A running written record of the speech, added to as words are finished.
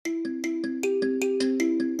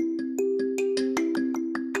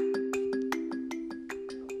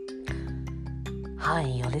Hi,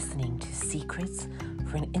 you're listening to Secrets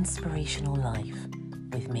for an Inspirational Life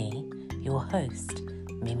with me, your host,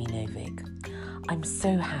 Mimi Novick. I'm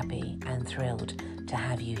so happy and thrilled to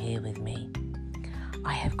have you here with me.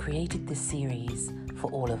 I have created this series for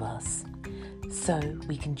all of us so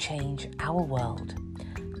we can change our world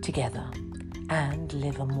together and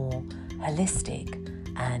live a more holistic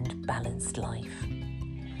and balanced life.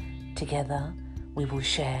 Together, we will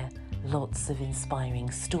share lots of inspiring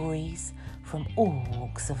stories from all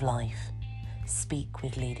walks of life, speak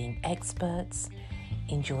with leading experts,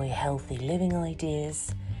 enjoy healthy living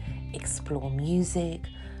ideas, explore music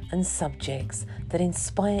and subjects that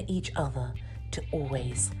inspire each other to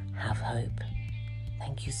always have hope.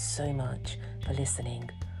 Thank you so much for listening.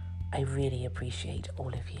 I really appreciate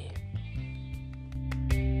all of you.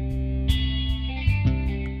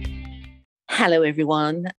 Hello,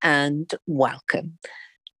 everyone, and welcome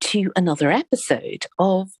to another episode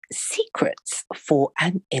of Secrets for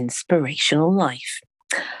an Inspirational Life.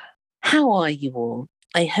 How are you all?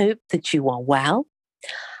 I hope that you are well.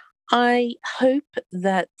 I hope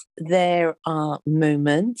that there are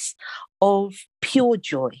moments of pure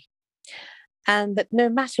joy and that no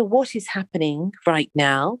matter what is happening right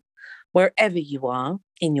now, wherever you are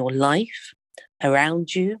in your life,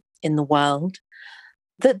 around you, in the world,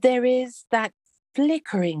 that there is that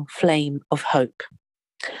flickering flame of hope.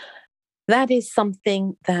 That is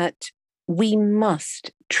something that we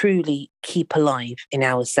must truly keep alive in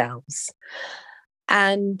ourselves.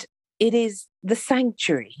 And it is the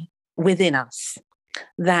sanctuary within us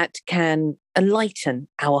that can enlighten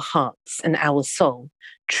our hearts and our soul,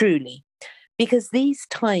 truly, because these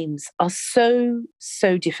times are so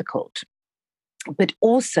difficult, but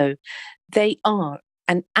also they are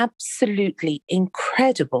an absolutely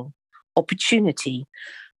incredible opportunity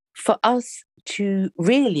for us to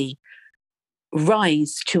really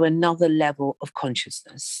rise to another level of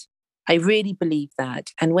consciousness. I really believe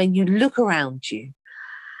that. And when you look around you,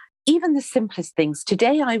 even the simplest things,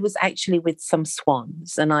 today I was actually with some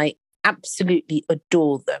swans and I absolutely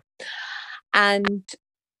adore them. And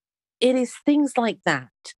it is things like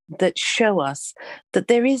that that show us that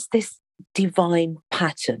there is this divine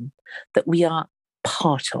pattern that we are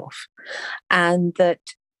part of, and that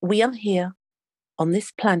we are here on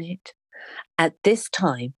this planet at this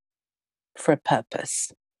time for a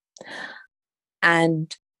purpose.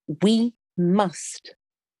 And we must,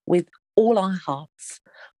 with all our hearts,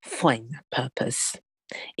 find that purpose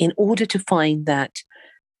in order to find that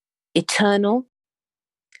eternal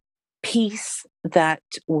peace that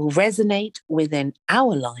will resonate within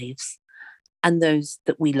our lives and those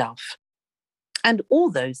that we love, and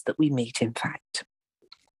all those that we meet, in fact.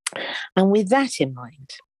 And with that in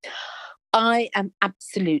mind, I am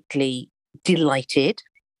absolutely delighted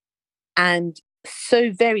and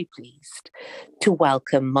so very pleased to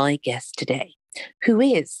welcome my guest today, who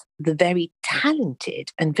is the very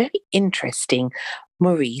talented and very interesting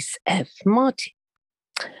Maurice F. Martin.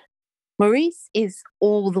 Maurice is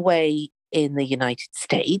all the way in the United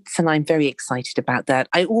States, and I'm very excited about that.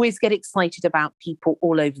 I always get excited about people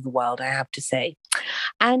all over the world, I have to say.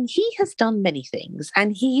 And he has done many things,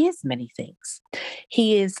 and he is many things.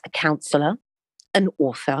 He is a counselor, an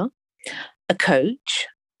author, a coach,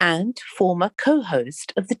 and former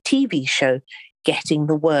co-host of the TV show Getting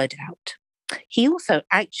the Word Out. He also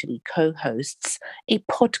actually co-hosts a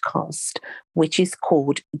podcast which is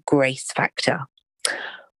called Grace Factor.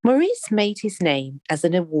 Maurice made his name as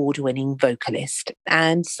an award-winning vocalist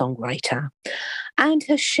and songwriter, and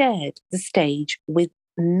has shared the stage with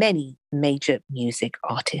many major music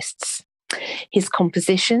artists. His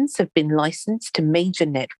compositions have been licensed to major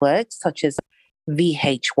networks such as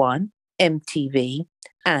VH1, MTV,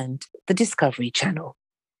 and the Discovery Channel.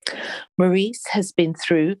 Maurice has been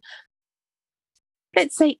through,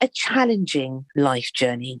 let's say, a challenging life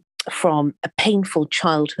journey, from a painful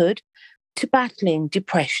childhood to battling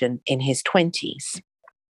depression in his 20s.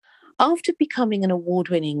 After becoming an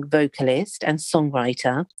award-winning vocalist and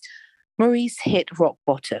songwriter, Maurice hit rock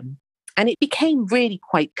bottom, and it became really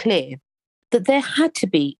quite clear that there had to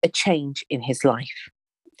be a change in his life.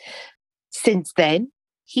 Since then,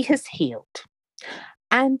 he has healed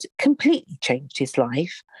and completely changed his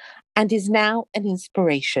life, and is now an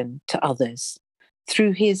inspiration to others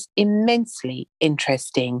through his immensely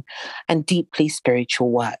interesting and deeply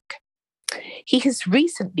spiritual work. He has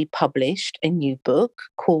recently published a new book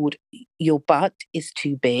called Your Butt is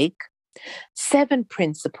Too Big: 7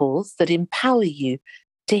 Principles that Empower You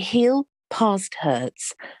to Heal Past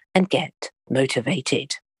Hurts and Get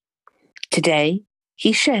Motivated. Today,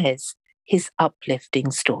 he shares his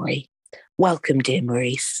uplifting story. Welcome, dear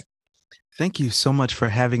Maurice. Thank you so much for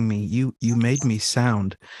having me. You made me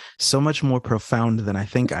sound so much more profound than I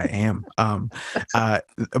think I am. Uh,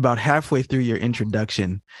 about halfway through your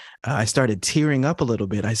introduction, I started tearing up a little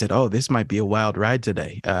bit. I said, "Oh, this might be a wild ride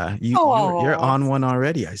today." You're Oh, on one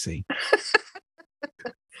already, I see.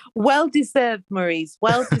 well deserved, Maurice.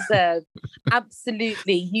 Well deserved.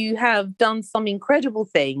 Absolutely. You have done some incredible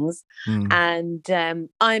things, Mm. and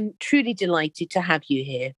I'm truly delighted to have you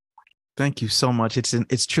here. Thank you so much.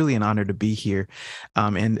 It's truly an honor to be here,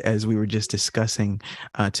 and as we were just discussing,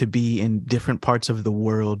 to be in different parts of the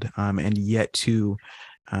world, and yet to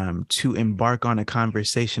embark on a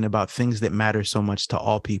conversation about things that matter so much to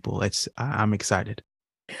all people. I'm excited.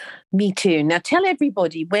 Me too. Now, tell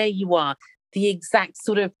everybody where you are, the exact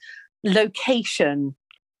sort of location.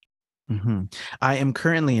 hmm I am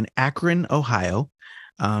currently in Akron, Ohio.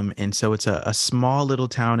 And so it's a small little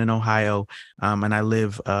town in Ohio, and I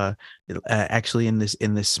live actually in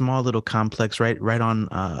this small little complex right on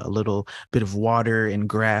a little bit of water and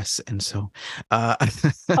grass, and so uh,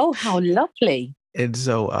 Oh, how lovely.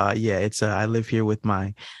 yeah, it's I live here with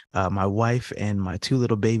my wife and my two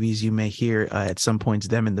little babies. You may hear at some points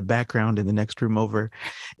them in the background in the next room over,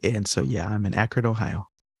 and so yeah, I'm in Akron, Ohio.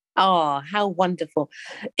 Oh, how wonderful.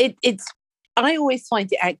 It's, I always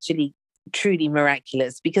find it actually truly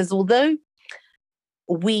miraculous because although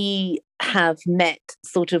we have met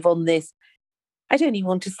sort of on this, I don't even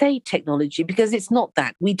want to say technology because it's not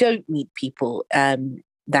that. We don't meet people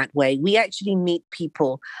that way. We actually meet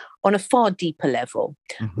people on a far deeper level.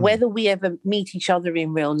 hmm Whether we ever meet each other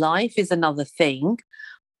in real life is another thing,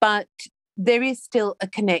 but there is still a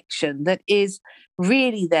connection that is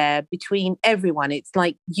really there between everyone. It's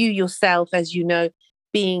like you yourself, as you know,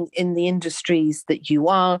 being in the industries that you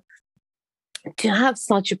are, to have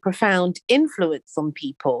such a profound influence on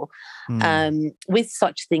people Mm. with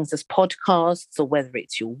such things as podcasts or whether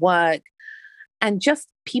it's your work and just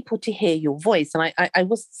people to hear your voice. And I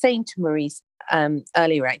was saying to Maurice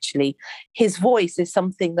earlier, actually, his voice is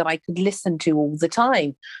something that I could listen to all the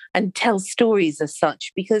time and tell stories as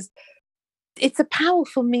such because it's a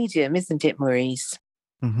powerful medium, isn't it, Maurice?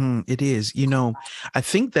 It is. I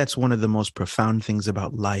think that's one of the most profound things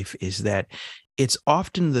about life is that it's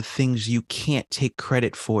often the things you can't take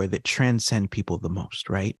credit for that transcend people the most,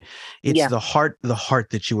 right? It's Yeah. the heart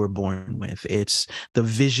that you were born with. It's the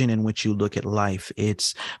vision in which you look at life.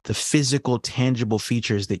 It's the physical, tangible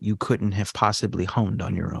features that you couldn't have possibly honed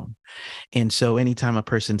on your own. And so anytime a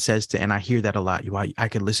person says and I hear that a lot, I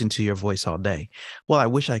could listen to your voice all day. Well, I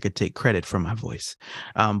wish I could take credit for my voice.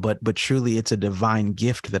 But truly it's a divine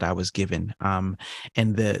gift that I was given. And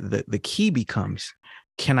the key becomes,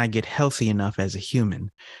 can I get healthy enough as a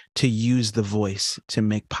human to use the voice to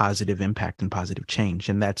make positive impact and positive change?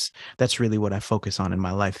 And that's really what I focus on in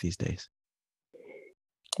my life these days.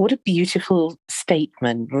 What a beautiful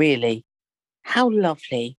statement, really. How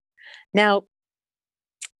lovely. Now,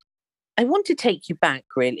 I want to take you back,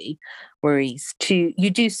 really, Maurice, to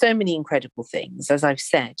you do so many incredible things, as I've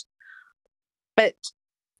said. But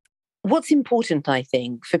what's important, I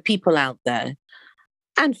think, for people out there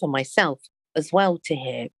and for myself as well to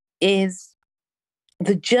hear is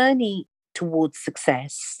the journey towards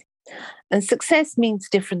success. And success means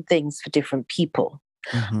different things for different people.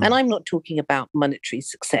 And hmm I'm not talking about monetary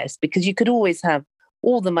success because you could always have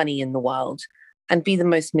all the money in the world and be the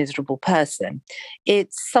most miserable person.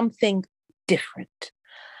 It's something different.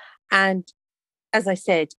 And as I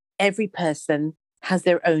said, every person has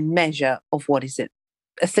their own measure of what is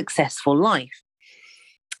a successful life.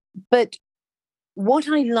 But what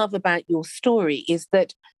I love about your story is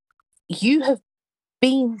that you have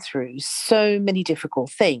been through so many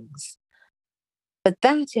difficult things, but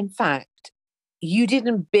that in fact, you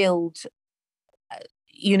didn't build,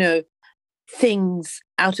 you know, things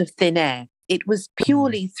out of thin air. It was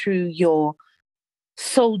purely through your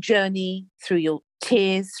soul journey, through your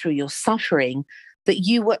tears, through your suffering, that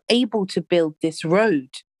you were able to build this road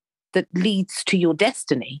that leads to your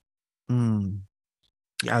destiny. Mm.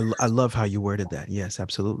 Yeah, I love how you worded that. Yes,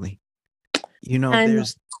 absolutely. And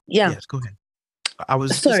There's, yeah, yes, go ahead. I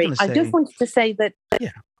was just sorry, going to I just say, wanted to say that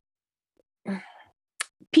yeah.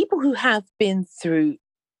 people who have been through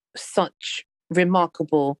such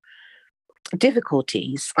remarkable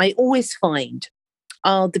difficulties, I always find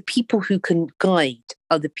are the people who can guide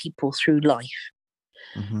other people through life.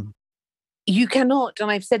 hmm You cannot,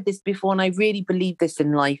 and I've said this before, and I really believe this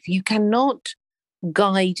in life, you cannot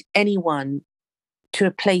guide anyone to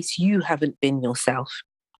a place you haven't been yourself.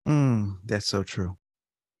 That's so true.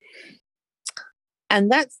 And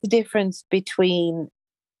that's the difference between,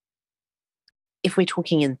 if we're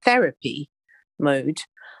talking in therapy mode,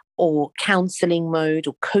 or counseling mode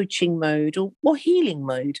or coaching mode or healing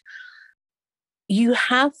mode, you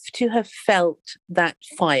have to have felt that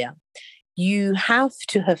fire. You have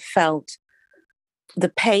to have felt the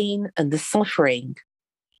pain and the suffering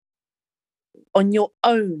on your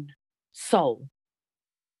own soul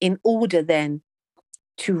in order then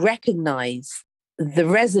to recognize the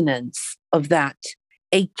resonance of that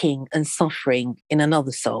aching and suffering in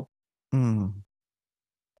another soul. Mm.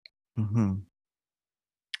 Mm-hmm.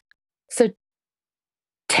 So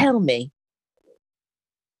tell me,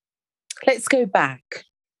 let's go back.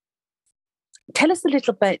 Tell us a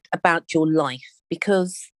little bit about your life,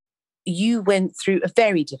 because you went through a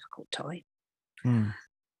very difficult time. Mm.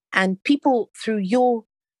 And people through your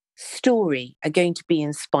story are going to be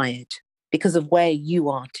inspired because of where you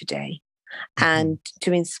are today, Mm-hmm. and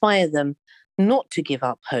to inspire them not to give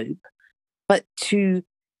up hope, but to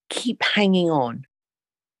keep hanging on.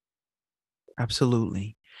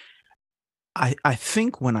 Absolutely. I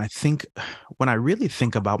think when I really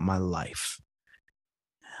think about my life,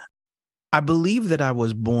 I believe that I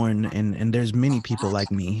was born, and there's many people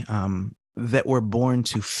like me that were born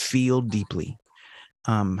to feel deeply,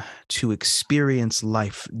 to experience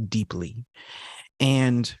life deeply.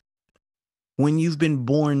 And when you've been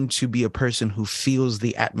born to be a person who feels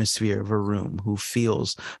the atmosphere of a room, who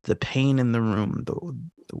feels the pain in the room, the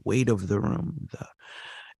weight of the room,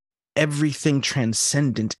 everything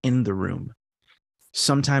transcendent in the room,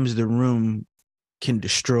 sometimes the room can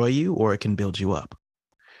destroy you or it can build you up.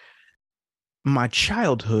 My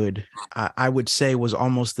childhood, I would say, was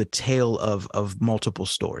almost the tale of multiple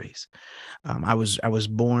stories. I was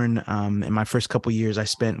born in my first couple years I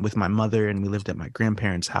spent with my mother, and we lived at my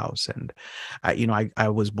grandparents' house. And I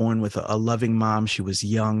was born with a loving mom. She was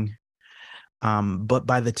young, but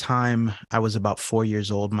by the time I was about 4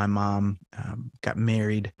 years old, my mom got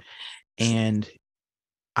married, and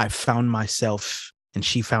I found myself, and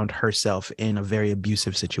she found herself in a very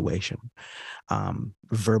abusive situation.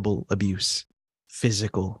 Verbal abuse,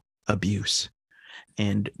 physical abuse.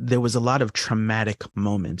 And there was a lot of traumatic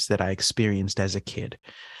moments that I experienced as a kid.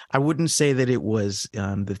 I wouldn't say that it was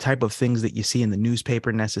the type of things that you see in the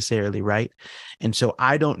newspaper necessarily, right? And so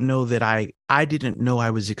I don't know that I didn't know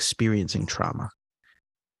I was experiencing trauma.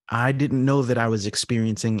 I didn't know that I was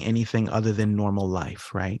experiencing anything other than normal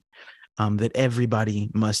life, right? That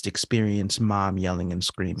everybody must experience mom yelling and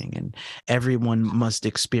screaming, and everyone must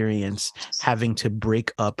experience having to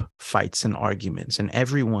break up fights and arguments, and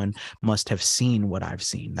everyone must have seen what I've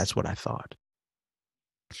seen. That's what I thought.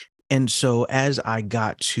 And so as I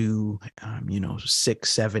got to, 6,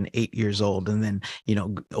 7, 8 years old, and then,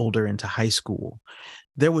 older into high school,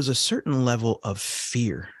 there was a certain level of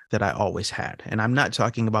fear that I always had. And I'm not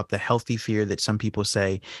talking about the healthy fear that some people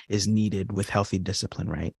say is needed with healthy discipline,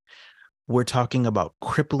 right? We're talking about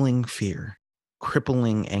crippling fear,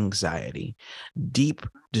 crippling anxiety, deep,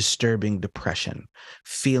 disturbing depression,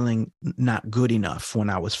 feeling not good enough when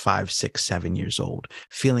I was 5, 6, 7 years old,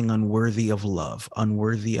 feeling unworthy of love,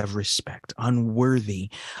 unworthy of respect,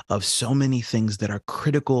 unworthy of so many things that are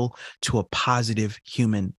critical to a positive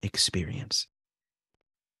human experience.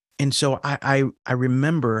 And so I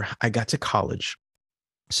remember I got to college.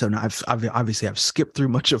 So now I've skipped through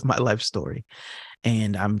much of my life story.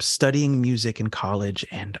 And I'm studying music in college,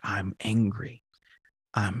 and I'm angry.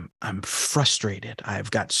 I'm frustrated.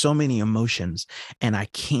 I've got so many emotions, and I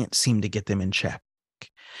can't seem to get them in check.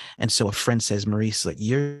 And so a friend says, Maurice, like,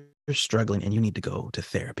 you're struggling and you need to go to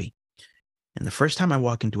therapy. And the first time I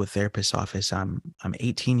walk into a therapist's office, I'm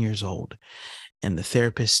 18 years old, and the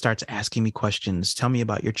therapist starts asking me questions. Tell me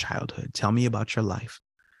about your childhood. Tell me about your life.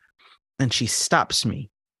 And she stops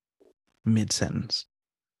me mid-sentence.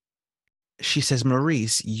 She says,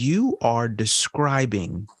 Maurice, you are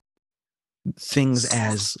describing things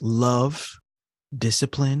as love,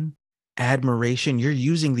 discipline, admiration. You're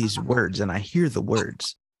using these words, and I hear the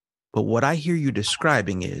words. But what I hear you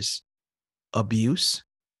describing is abuse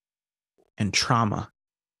and trauma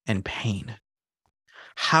and pain.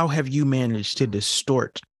 How have you managed to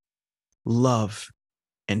distort love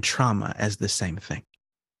and trauma as the same thing?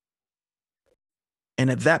 And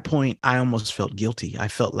at that point, I almost felt guilty. I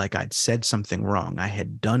felt like I'd said something wrong. I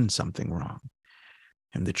had done something wrong.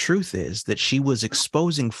 And the truth is that she was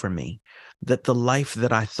exposing for me that the life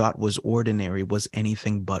that I thought was ordinary was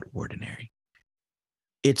anything but ordinary.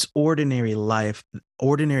 It's ordinary life,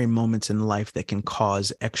 ordinary moments in life that can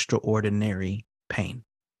cause extraordinary pain.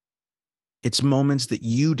 It's moments that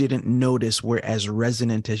you didn't notice were as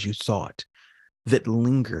resonant as you thought, that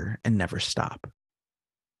linger and never stop.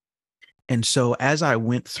 And so as I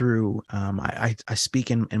went through, I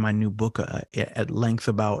speak in my new book at length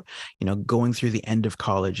about, going through the end of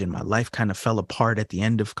college, and my life kind of fell apart at the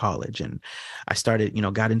end of college. And I started,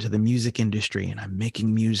 got into the music industry, and I'm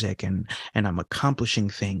making music and I'm accomplishing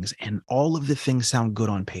things, and all of the things sound good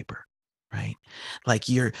on paper. Right. Like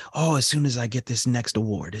as soon as I get this next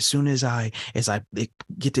award, as soon as I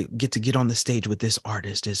get to get on the stage with this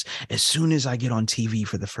artist, as soon as I get on TV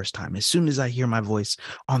for the first time, as soon as I hear my voice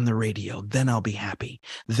on the radio, then I'll be happy.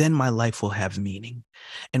 Then my life will have meaning.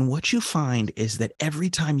 And what you find is that every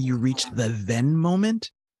time you reach the then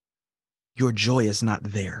moment, your joy is not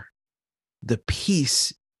there. The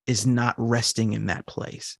peace is not resting in that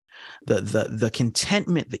place. The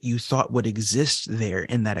contentment that you thought would exist there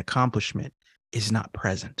in that accomplishment is not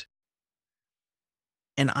present.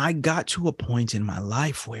 And I got to a point in my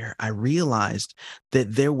life where I realized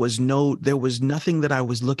that there was nothing that I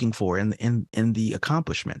was looking for in the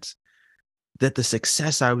accomplishments, that the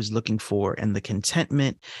success I was looking for and the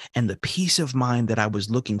contentment and the peace of mind that I was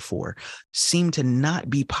looking for seemed to not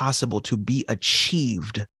be possible to be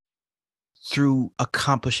achieved through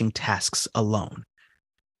accomplishing tasks alone.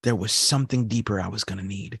 There was something deeper I was going to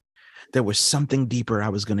need. There was something deeper I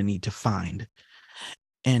was going to need to find.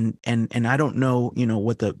 And I don't know,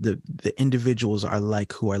 what the individuals are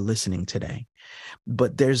like who are listening today,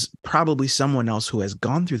 but there's probably someone else who has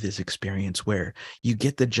gone through this experience where you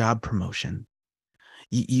get the job promotion.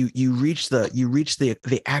 You reach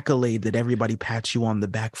the accolade that everybody pats you on the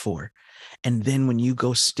back for. And then when you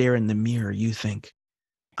go stare in the mirror, you think,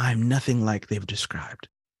 I'm nothing like they've described.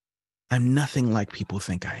 I'm nothing like people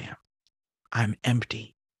think I am. I'm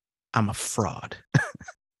empty. I'm a fraud.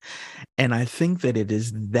 And I think that it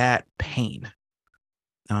is that pain.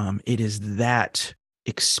 It is that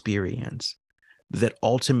experience that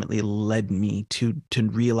ultimately led me to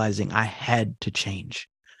realizing I had to change,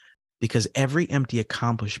 because every empty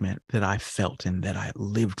accomplishment that I felt and that I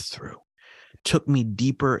lived through took me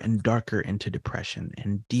deeper and darker into depression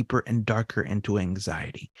and deeper and darker into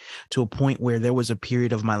anxiety, to a point where there was a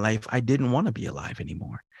period of my life I didn't want to be alive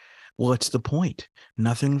anymore. Well, it's the point.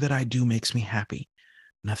 Nothing that I do makes me happy.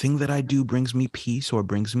 Nothing that I do brings me peace or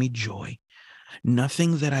brings me joy.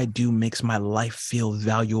 Nothing that I do makes my life feel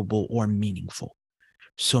valuable or meaningful.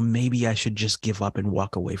 So maybe I should just give up and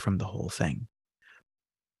walk away from the whole thing.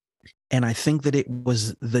 And I think that it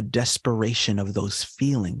was the desperation of those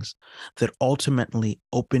feelings that ultimately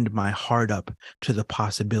opened my heart up to the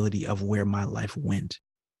possibility of where my life went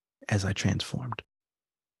as I transformed.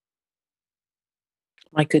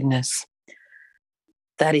 My goodness,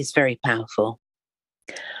 that is very powerful.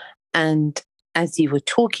 And as you were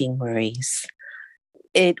talking, Maurice,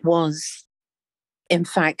 it was, in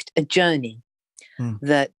fact, a journey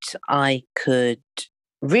that I could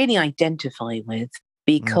really identify with,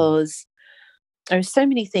 because there are so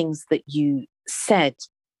many things that you said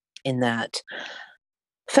in that.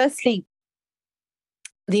 Firstly,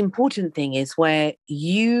 the important thing is where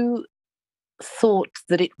you thought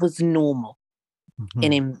that it was normal,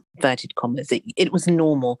 in inverted commas, that it was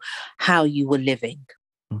normal how you were living.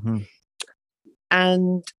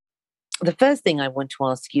 And the first thing I want to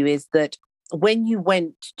ask you is that when you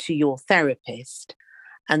went to your therapist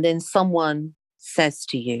and then someone says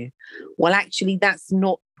to you, well, actually, that's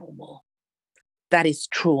not normal, that is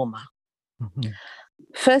trauma.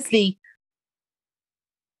 Firstly,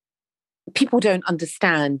 people don't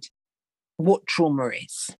understand what trauma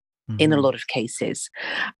is in a lot of cases.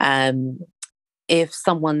 If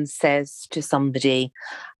someone says to somebody,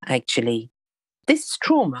 actually, this is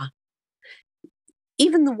trauma,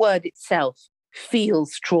 even the word itself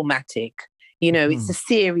feels traumatic. It's a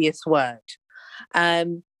serious word.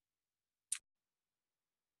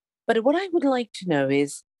 But what I would like to know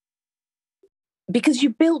is, because you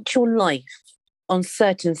built your life on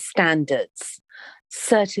certain standards,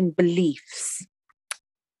 certain beliefs,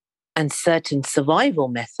 and certain survival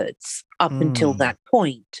methods up until that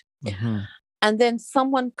point. And then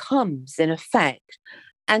someone comes, in effect,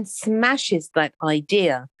 and smashes that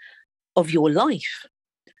idea of your life,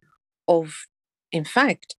 of, in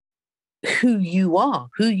fact, who you are,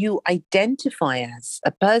 who you identify as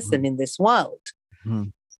a person in this world.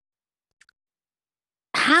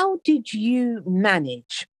 How did you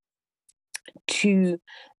manage to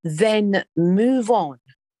then move on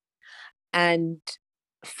and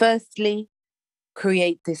firstly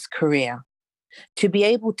create this career, to be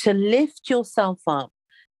able to lift yourself up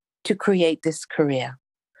to create this career?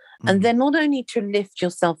 And then not only to lift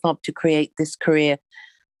yourself up to create this career,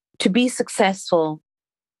 to be successful,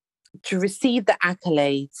 to receive the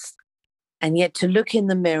accolades, and yet to look in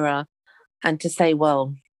the mirror and to say,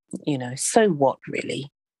 well, so what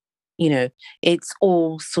really? You know, it's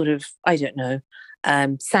all sort of, I don't know,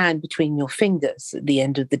 sand between your fingers at the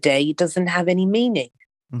end of the day. It doesn't have any meaning.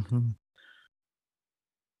 Mm-hmm.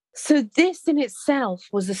 So, this in itself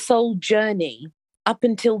was a soul journey up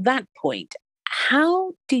until that point.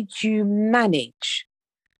 How did you manage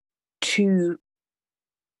to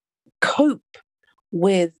cope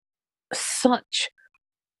with such,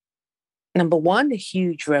 number one, a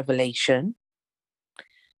huge revelation,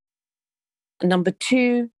 number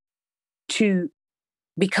two, to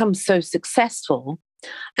become so successful,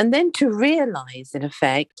 and then to realize, in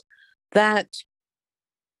effect, that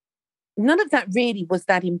none of that really was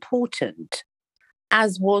that important,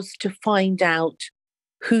 as was to find out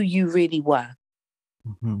who you really were?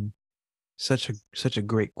 Mm-hmm. Such a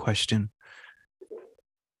great question.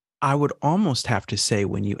 I would almost have to say,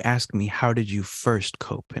 when you ask me, how did you first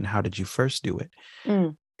cope and how did you first do it?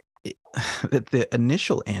 Mm. That the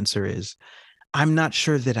initial answer is, I'm not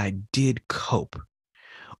sure that I did cope.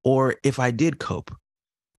 Or if I did cope,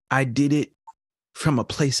 I did it from a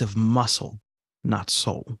place of muscle, not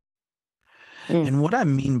soul. Mm. And what I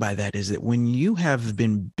mean by that is that when you have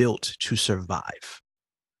been built to survive,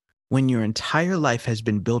 when your entire life has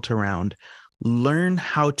been built around learn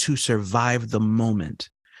how to survive the moment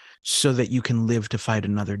so that you can live to fight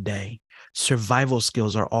another day, survival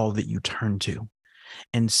skills are all that you turn to.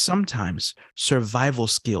 And sometimes survival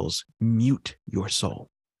skills mute your soul.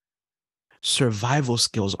 Survival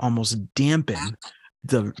skills almost dampen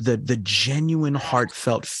the genuine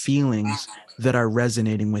heartfelt feelings that are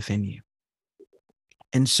resonating within you.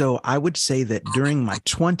 And so I would say that during my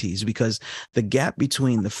 20s, because the gap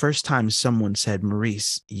between the first time someone said,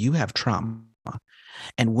 Maurice, you have trauma,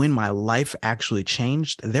 and when my life actually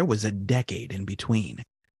changed, there was a decade in between.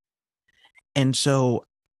 And so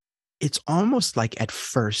it's almost like at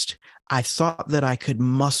first I thought that I could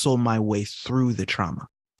muscle my way through the trauma.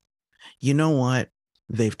 You know what?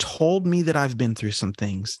 They've told me that I've been through some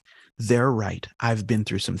things. They're right. I've been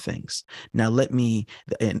through some things. Now, let me,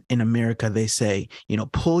 in America, they say,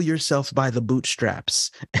 pull yourself by the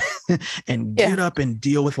bootstraps and Yeah. get up and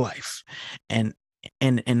deal with life. And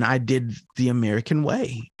I did the American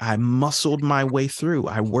way. I muscled my way through.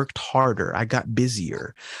 I worked harder. I got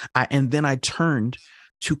busier. And then I turned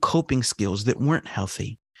to coping skills that weren't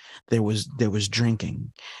healthy. There was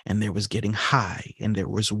drinking, and there was getting high, and there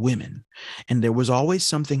was women, and there was always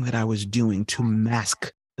something that I was doing to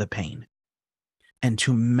mask the pain and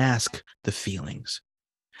to mask the feelings.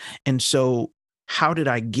 And so how did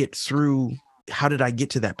I get to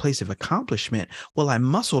that place of accomplishment? Well, I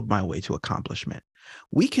muscled my way to accomplishment.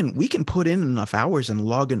 We can put in enough hours and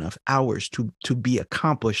log enough hours to be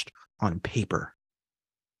accomplished on paper.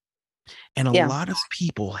 And a lot of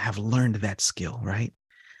people have learned that skill, right?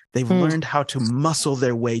 They've learned how to muscle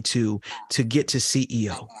their way to get to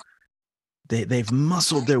CEO. They've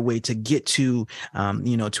muscled their way to get to,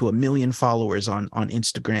 to 1 million followers on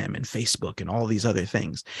Instagram and Facebook and all these other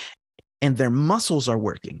things. And their muscles are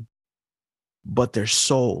working, but their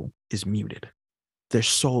soul is muted. Their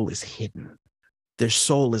soul is hidden. Their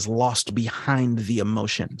soul is lost behind the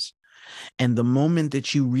emotions. And the moment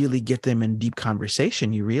that you really get them in deep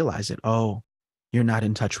conversation, you realize that, oh, you're not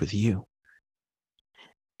in touch with you.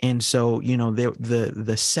 And so,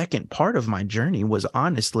 the second part of my journey was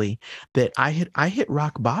honestly that I hit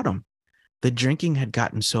rock bottom. The drinking had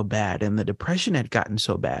gotten so bad, and the depression had gotten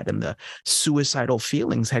so bad, and the suicidal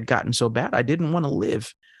feelings had gotten so bad. I didn't want to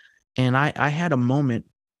live. And I had a moment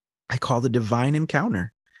I call the divine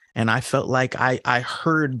encounter. And I felt like I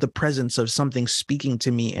heard the presence of something speaking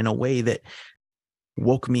to me in a way that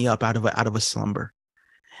woke me up out of a slumber.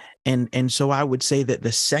 And so I would say that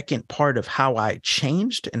the second part of how I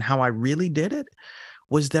changed and how I really did it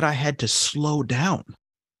was that I had to slow down.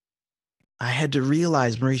 I had to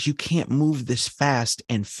realize, Maurice, you can't move this fast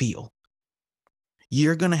and feel.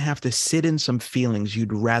 You're going to have to sit in some feelings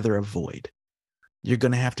you'd rather avoid. You're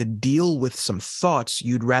going to have to deal with some thoughts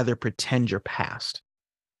you'd rather pretend you're past.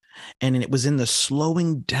 And it was in the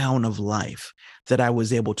slowing down of life that I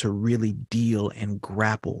was able to really deal and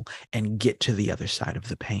grapple and get to the other side of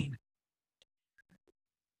the pain.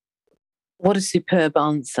 What a superb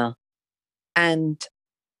answer. And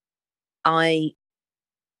I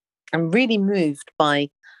am really moved by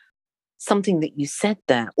something that you said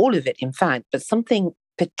there, all of it, in fact, but something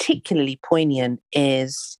particularly poignant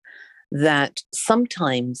is that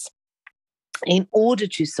sometimes, in order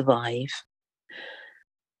to survive,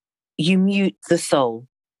 you mute the soul.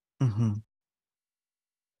 Mm-hmm.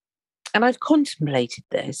 And I've contemplated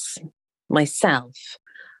this myself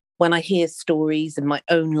when I hear stories in my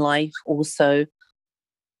own life also.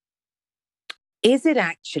 Is it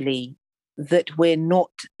actually that we're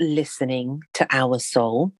not listening to our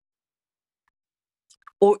soul?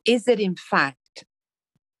 Or is it, in fact,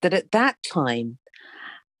 that at that time,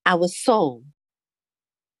 our soul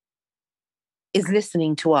is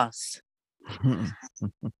listening to us?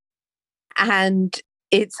 And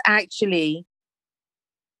it's actually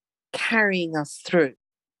carrying us through.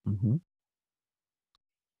 Mm-hmm.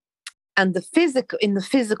 And in the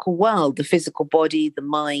physical world, the physical body, the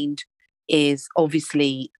mind is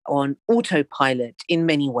obviously on autopilot in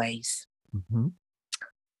many ways. Mm-hmm.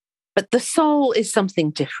 But the soul is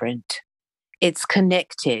something different. It's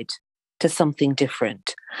connected to something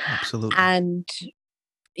different. Absolutely. And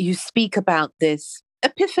you speak about this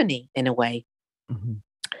epiphany in a way Mm-hmm.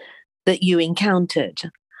 that you encountered.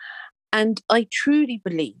 And I truly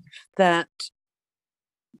believe that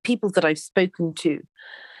people that I've spoken to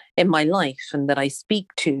in my life and that I speak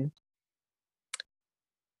to,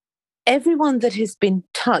 everyone that has been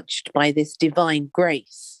touched by this divine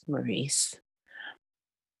grace, Maurice,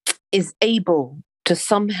 is able to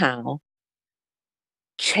somehow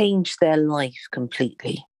change their life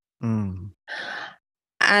completely. Mm.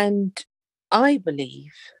 And I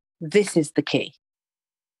believe this is the key.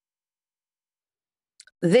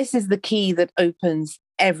 This is the key that opens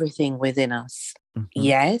everything within us. Mm-hmm.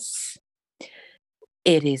 Yes,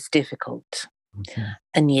 it is difficult. Mm-hmm.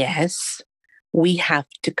 And yes, we have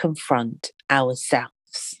to confront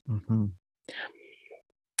ourselves. Mm-hmm.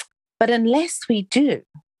 But unless we do,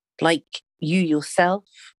 like you yourself,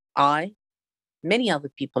 I, many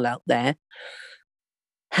other people out there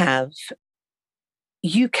have,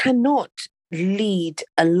 you cannot lead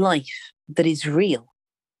a life that is real.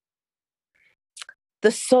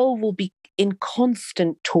 The soul will be in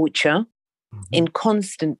constant torture, Mm-hmm. in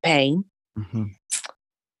constant pain, Mm-hmm.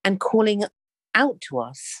 and calling out to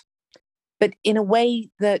us, but in a way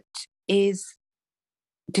that is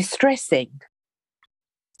distressing.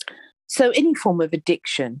 So any form of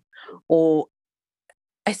addiction, or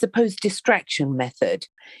I suppose distraction method,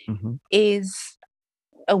 Mm-hmm. is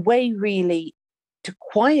a way really to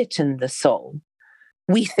quieten the soul.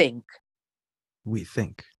 We think.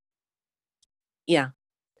 Yeah.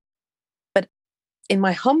 But in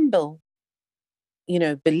my humble,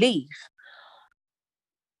 belief,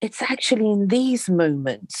 it's actually in these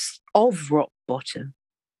moments of rock bottom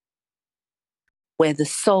where the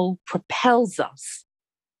soul propels us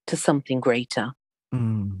to something greater.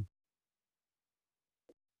 Mm.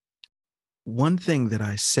 One thing that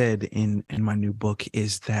I said in my new book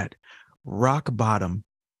is that rock bottom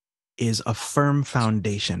is a firm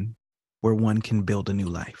foundation where one can build a new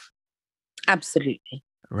life. Absolutely.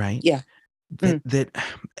 Right? Yeah. That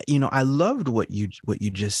I loved what you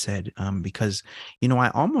just said, because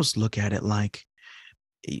I almost look at it like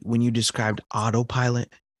when you described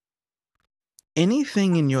autopilot.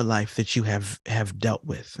 Anything in your life that you have dealt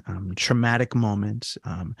with, traumatic moments,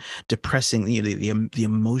 depressing, the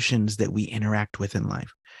emotions that we interact with in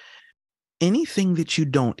life, anything that you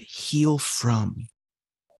don't heal from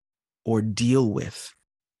or deal with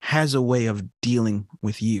has a way of dealing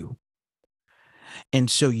with you. And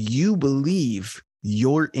so you believe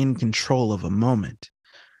you're in control of a moment,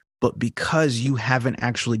 but because you haven't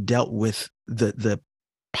actually dealt with the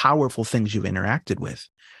powerful things you've interacted with,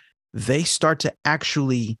 they start to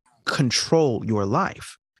actually control your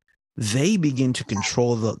life. They begin to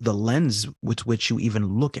control the lens with which you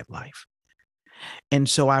even look at life. And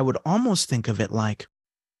so I would almost think of it like,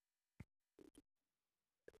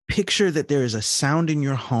 picture that there is a sound in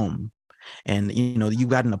your home, and you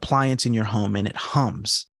got an appliance in your home and it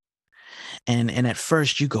hums. And at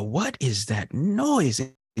first you go, what is that noise?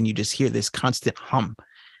 And you just hear this constant hum.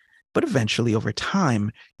 But eventually, over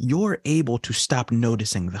time, you're able to stop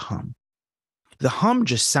noticing the hum. The hum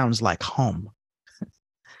just sounds like home.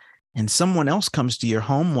 And someone else comes to your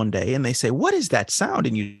home one day and they say, what is that sound?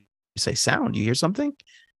 And you say, sound, you hear something?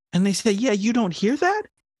 And they say, yeah, you don't hear that?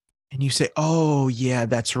 And you say, oh, yeah,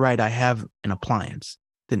 that's right. I have an appliance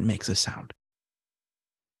that makes a sound.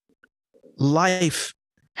 Life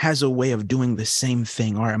has a way of doing the same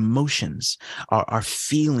thing. Our emotions, our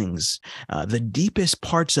feelings, the deepest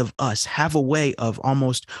parts of us have a way of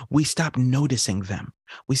we stop noticing them.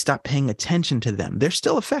 We stop paying attention to them. They're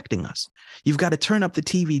still affecting us. You've got to turn up the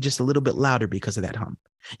TV just a little bit louder because of that hum.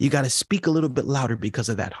 You got to speak a little bit louder because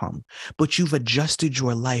of that hum. But you've adjusted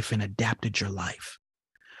your life and adapted your life.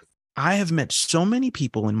 I have met so many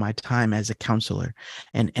people in my time as a counselor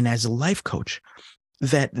and as a life coach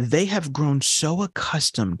that they have grown so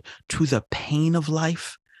accustomed to the pain of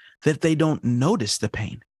life that they don't notice the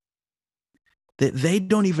pain, that they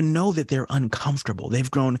don't even know that they're uncomfortable. They've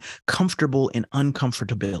grown comfortable in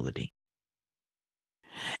uncomfortability.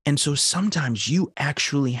 And so sometimes you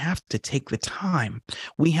actually have to take the time.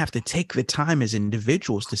 We have to take the time as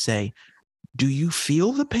individuals to say, do you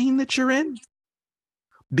feel the pain that you're in?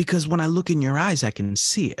 Because when I look in your eyes, I can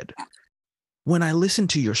see it. When I listen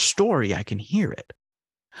to your story, I can hear it.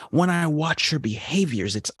 When I watch your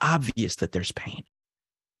behaviors, it's obvious that there's pain.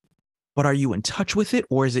 But are you in touch with it,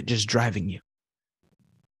 or is it just driving you?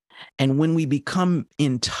 And when we become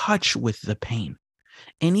in touch with the pain,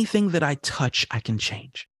 anything that I touch, I can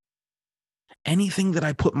change. Anything that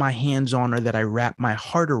I put my hands on or that I wrap my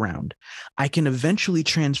heart around, I can eventually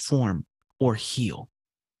transform or heal.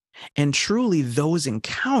 And truly, those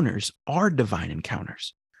encounters are divine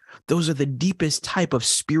encounters. Those are the deepest type of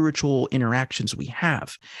spiritual interactions we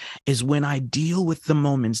have, is when I deal with the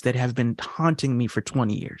moments that have been haunting me for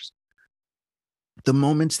 20 years. The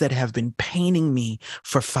moments that have been paining me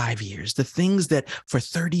for 5 years, the things that for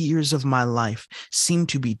 30 years of my life seem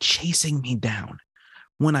to be chasing me down.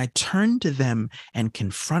 When I turn to them and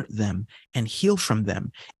confront them and heal from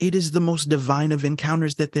them, it is the most divine of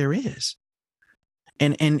encounters that there is.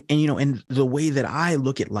 And and the way that I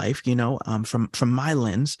look at life, from my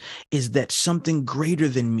lens, is that something greater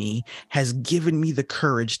than me has given me the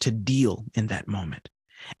courage to deal in that moment.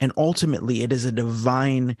 And ultimately, it is a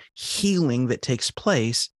divine healing that takes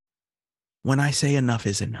place when I say enough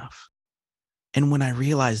is enough. And when I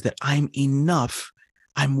realize that I'm enough,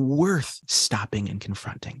 I'm worth stopping and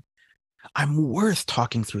confronting. I'm worth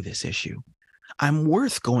talking through this issue. I'm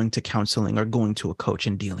worth going to counseling or going to a coach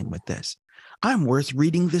and dealing with this. I'm worth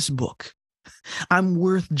reading this book. I'm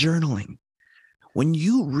worth journaling. When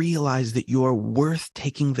you realize that you're worth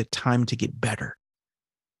taking the time to get better,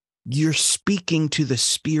 you're speaking to the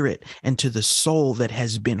spirit and to the soul that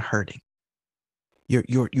has been hurting.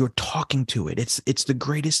 You're talking to it. It's the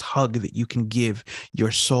greatest hug that you can give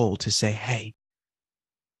your soul, to say, hey,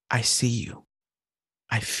 I see you.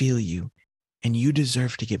 I feel you, and you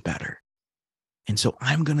deserve to get better. And so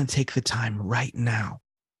I'm going to take the time right now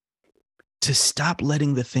to stop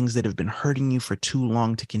letting the things that have been hurting you for too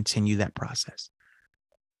long to continue that process.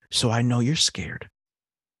 So I know you're scared.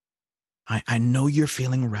 I know you're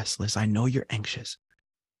feeling restless. I know you're anxious.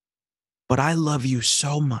 But I love you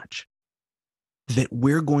so much that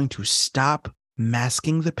we're going to stop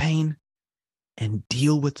masking the pain and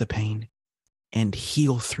deal with the pain and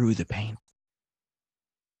heal through the pain.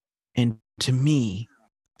 And to me,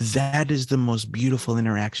 that is the most beautiful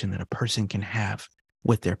interaction that a person can have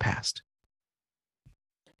with their past.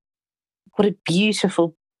 What a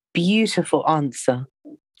beautiful, beautiful answer.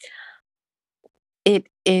 It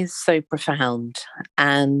is so profound,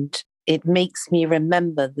 and it makes me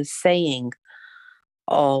remember the saying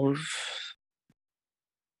of,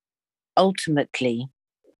 ultimately,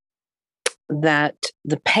 that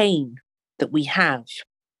the pain that we have,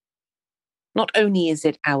 not only is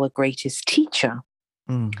it our greatest teacher,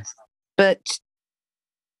 but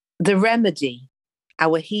the remedy,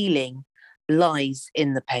 our healing, lies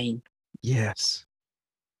in the pain. Yes.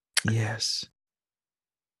 Yes.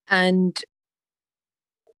 And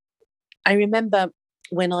I remember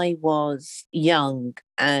when I was young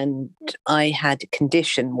and I had a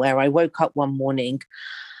condition where I woke up one morning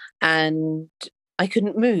and I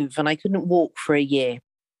couldn't move and I couldn't walk for a year.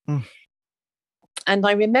 And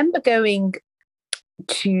I remember going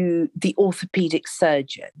to the orthopedic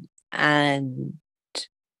surgeon, and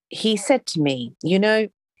he said to me,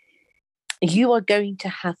 you are going to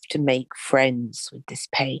have to make friends with this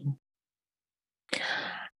pain.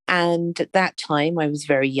 And at that time, I was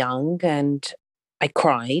very young, and I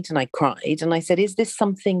cried and I cried. And I said, is this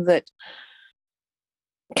something that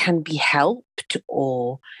can be helped?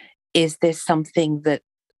 Or is this something that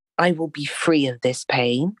I will be free of this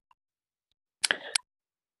pain?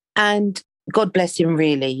 And God bless him,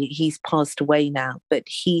 really, he's passed away now. But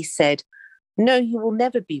he said, no, you will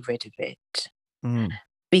never be rid of it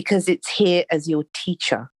because it's here as your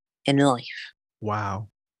teacher in life. Wow.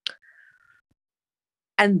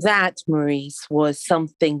 And that, Maurice, was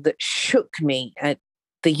something that shook me at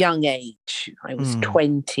the young age. I was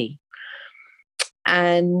 20.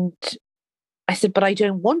 And I said, but I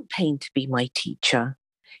don't want pain to be my teacher.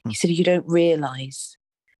 He said, you don't realize.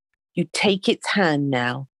 You take its hand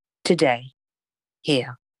now, today,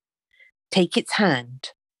 here. Take its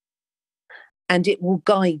hand, and it will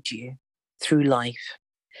guide you through life.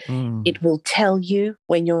 It will tell you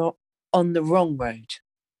when you're on the wrong road.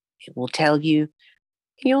 It will tell you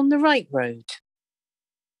you're on the right road.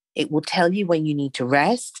 It will tell you when you need to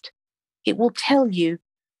rest. It will tell you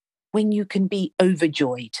when you can be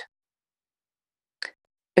overjoyed.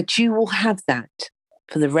 But you will have that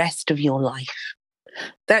for the rest of your life.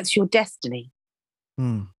 That's your destiny.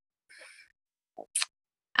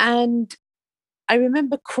 And I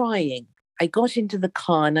remember crying. I got into the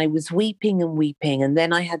car and I was weeping and weeping. And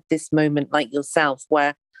then I had this moment like yourself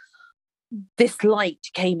where this light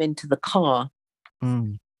came into the car.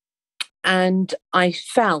 Mm. And I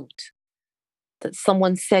felt that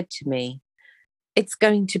someone said to me, it's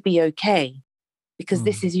going to be okay because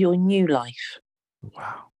this is your new life.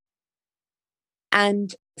 Wow.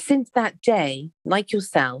 And since that day, like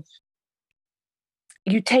yourself,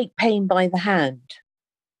 you take pain by the hand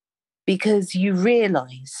because you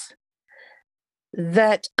realize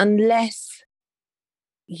that unless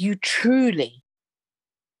you truly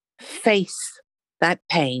face that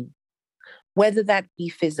pain, whether that be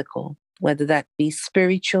physical, whether that be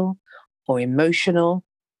spiritual or emotional,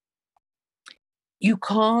 you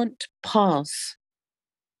can't pass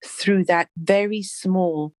through that very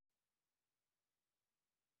small,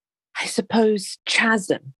 I suppose,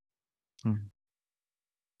 chasm. Mm.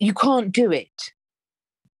 You can't do it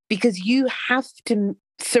because you have to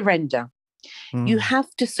surrender. You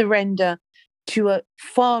have to surrender to a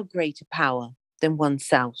far greater power than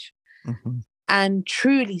oneself and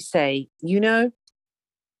truly say,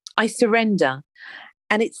 I surrender.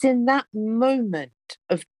 And it's in that moment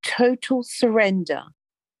of total surrender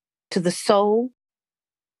to the soul,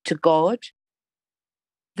 to God,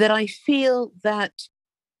 that I feel that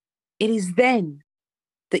it is then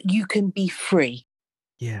that you can be free.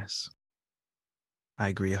 Yes. I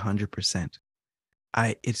agree 100%.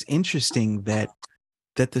 It's interesting that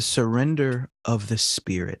the surrender of the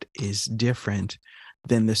spirit is different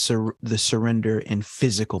than the surrender in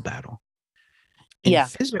physical battle. In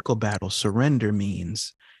physical battle, surrender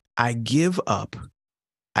means I give up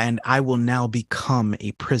and I will now become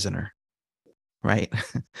a prisoner, right?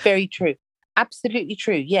 Very true. Absolutely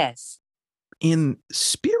true. Yes. In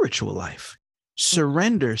spiritual life,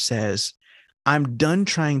 surrender says, I'm done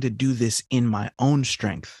trying to do this in my own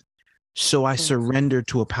strength. So I surrender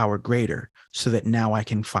to a power greater so that now I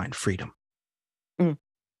can find freedom.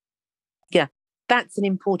 Yeah, that's an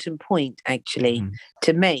important point, actually,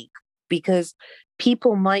 to make, because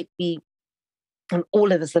people might be, and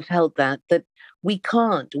all of us have held that we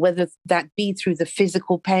can't, whether that be through the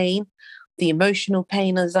physical pain, the emotional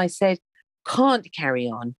pain, as I said, can't carry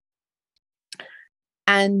on.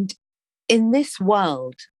 And in this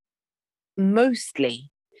world,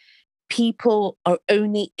 mostly people are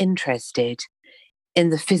only interested in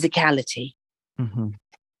the physicality.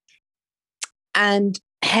 And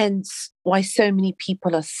hence why so many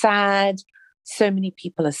people are sad, so many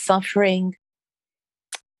people are suffering.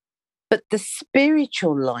 But the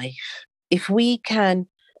spiritual life, if we can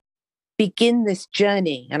begin this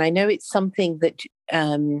journey, and I know it's something that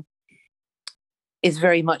is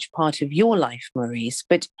very much part of your life, Maurice,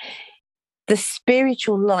 but the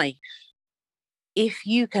spiritual life, if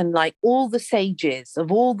you can, like all the sages,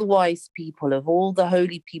 of all the wise people, of all the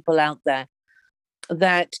holy people out there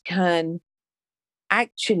that can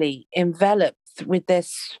actually envelop with their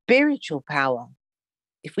spiritual power,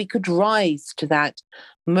 if we could rise to that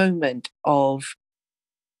moment of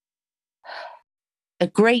a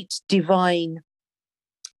great divine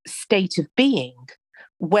state of being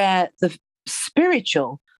where the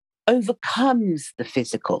spiritual overcomes the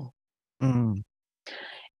physical.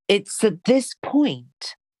 It's at this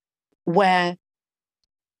point where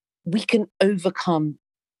we can overcome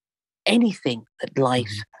anything that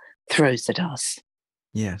life throws at us.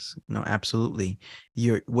 Yes, no, absolutely.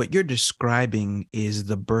 What you're describing is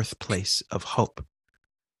the birthplace of hope.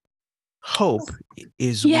 Hope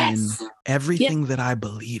is when everything that I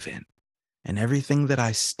believe in and everything that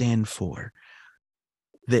I stand for,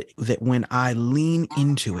 that when I lean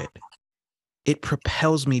into it, it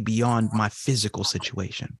propels me beyond my physical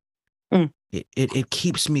situation. It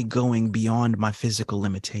keeps me going beyond my physical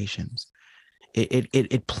limitations.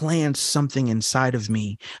 It plants something inside of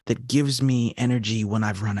me that gives me energy when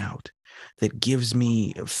I've run out, that gives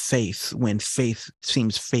me faith when faith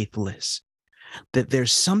seems faithless, that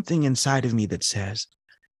there's something inside of me that says,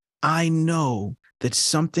 I know that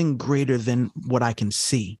something greater than what I can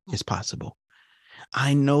see is possible.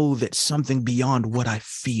 I know that something beyond what I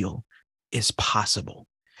feel is possible.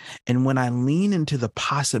 And when I lean into the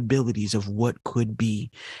possibilities of what could be,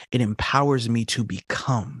 it empowers me to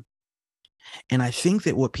become. And I think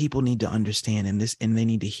that what people need to understand in this, and they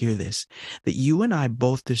need to hear this, that you and I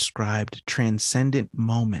both described transcendent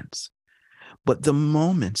moments, but the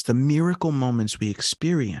moments, the miracle moments we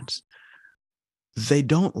experience, they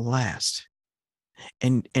don't last.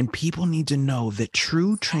 And people need to know that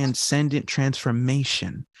true transcendent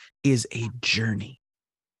transformation is a journey.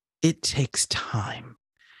 It takes time.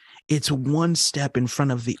 It's one step in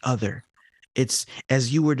front of the other. It's,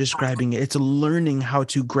 as you were describing it, it's learning how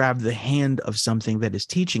to grab the hand of something that is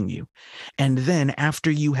teaching you. And then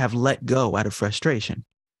after you have let go out of frustration,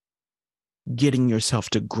 getting yourself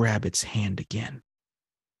to grab its hand again.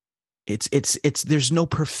 It's there's no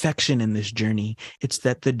perfection in this journey. It's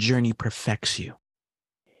that the journey perfects you.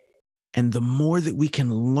 And the more that we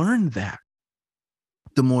can learn that,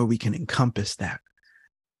 the more we can encompass that.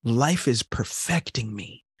 Life is perfecting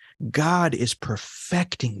me. God is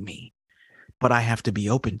perfecting me, but I have to be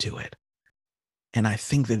open to it. And I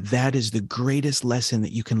think that that is the greatest lesson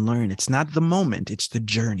that you can learn. It's not the moment, it's the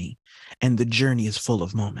journey. And the journey is full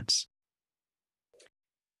of moments.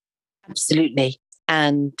 Absolutely.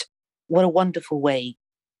 And what a wonderful way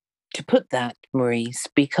to put that, Maurice,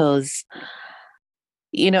 because,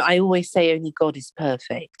 I always say only God is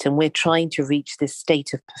perfect, and we're trying to reach this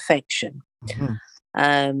state of perfection.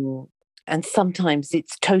 Mm-hmm. And sometimes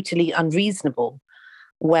it's totally unreasonable,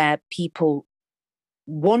 where people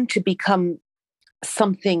want to become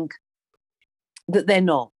something that they're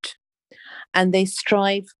not, and they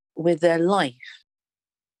strive with their life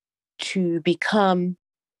to become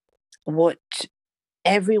what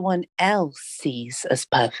everyone else sees as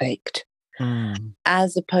perfect,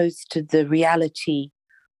 as opposed to the reality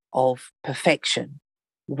of perfection,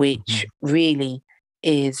 which really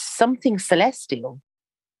is something celestial.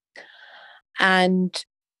 And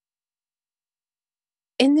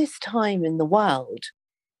in this time in the world,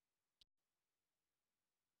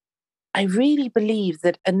 I really believe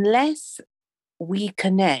that unless we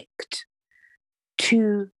connect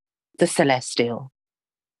to the celestial,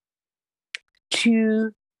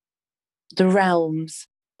 to the realms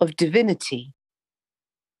of divinity,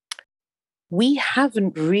 we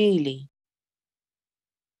haven't really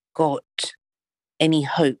got any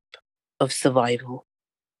hope of survival.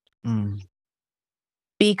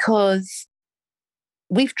 Because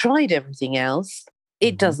we've tried everything else.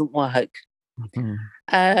 It doesn't work.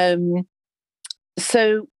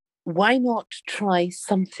 So why not try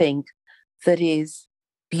something that is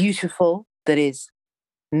beautiful, that is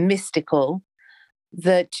mystical,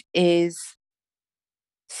 that is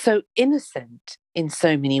so innocent in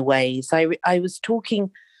so many ways? I was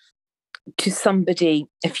talking to somebody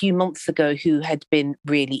a few months ago who had been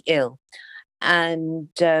really ill. And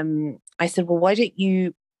I said, well, why don't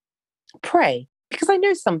you pray? Because I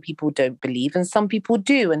know some people don't believe and some people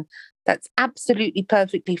do. And that's absolutely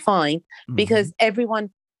perfectly fine, because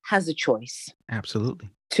everyone has a choice.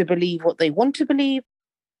 Absolutely. To believe what they want to believe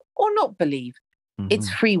or not believe.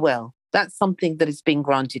 It's free will. That's something that has been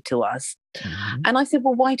granted to us. And I said,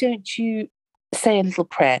 well, why don't you say a little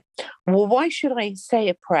prayer? Well, why should I say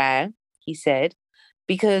a prayer? He said,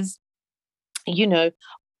 because,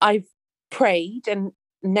 I've prayed and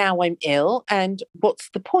now I'm ill. And what's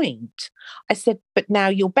the point? I said, but now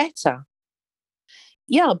you're better.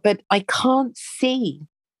 Yeah, but I can't see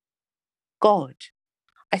God.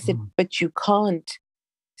 I said, but you can't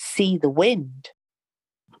see the wind.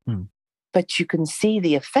 But you can see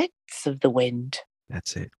the effects of the wind.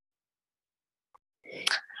 That's it.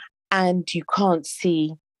 And you can't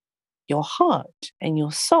see your heart and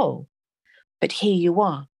your soul. But here you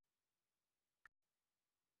are.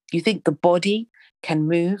 You think the body can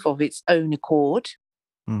move of its own accord?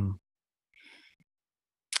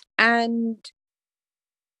 And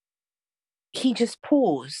he just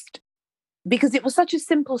paused, because it was such a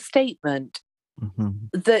simple statement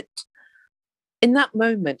that in that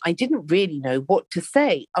moment, I didn't really know what to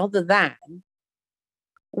say other than,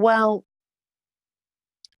 well,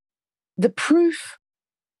 the proof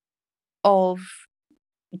of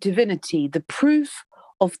divinity, the proof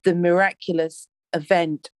of the miraculous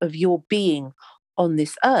event of your being on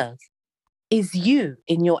this earth is you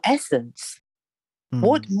in your essence.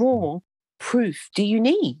 What more proof do you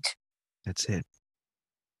need? That's it.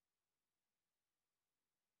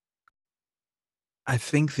 I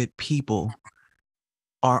think that people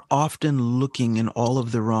are often looking in all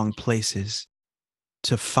of the wrong places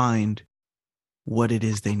to find what it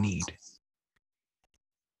is they need.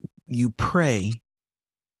 You pray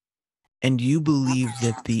and you believe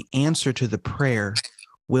that the answer to the prayer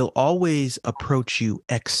will always approach you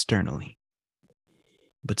externally.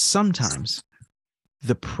 But sometimes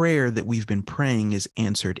the prayer that we've been praying is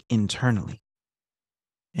answered internally.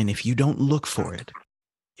 And if you don't look for it,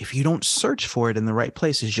 if you don't search for it in the right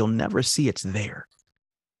places, you'll never see it's there.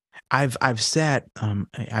 I've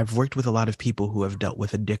worked with a lot of people who have dealt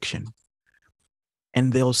with addiction,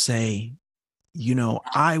 and they'll say,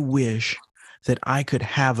 I wish that I could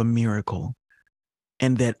have a miracle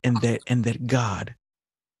and that God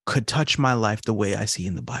could touch my life the way I see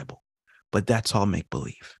in the Bible, but that's all make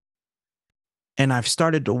believe. And I've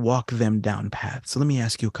started to walk them down paths. So let me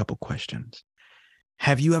ask you a couple questions.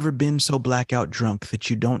 Have you ever been so blackout drunk that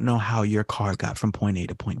you don't know how your car got from point A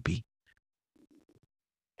to point B?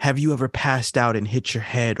 Have you ever passed out and hit your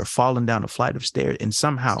head or fallen down a flight of stairs and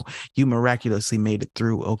somehow you miraculously made it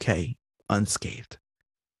through okay, unscathed?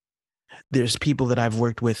 There's people that I've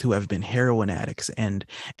worked with who have been heroin addicts, and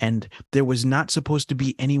there was not supposed to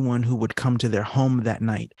be anyone who would come to their home that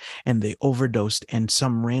night, and they overdosed, and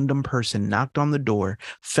some random person knocked on the door,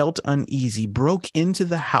 felt uneasy, broke into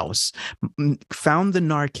the house, found the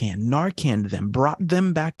Narcaned them, brought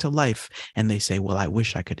them back to life, and they say, well, I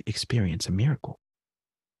wish I could experience a miracle.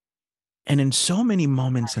 And in so many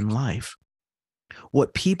moments in life,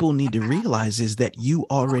 what people need to realize is that you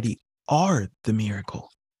already are the miracle.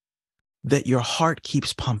 That your heart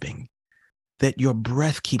keeps pumping, that your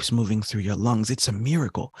breath keeps moving through your lungs. It's a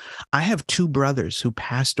miracle. I have two brothers who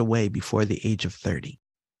passed away before the age of 30.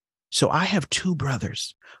 So I have two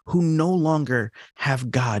brothers who no longer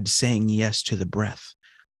have God saying yes to the breath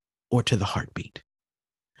or to the heartbeat.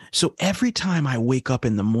 So every time I wake up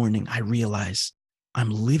in the morning, I realize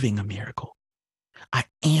I'm living a miracle. I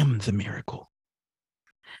am the miracle.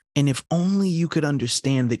 And if only you could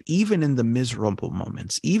understand that even in the miserable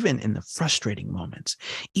moments, even in the frustrating moments,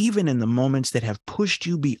 even in the moments that have pushed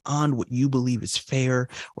you beyond what you believe is fair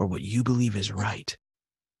or what you believe is right,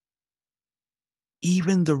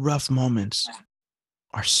 even the rough moments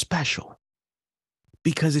are special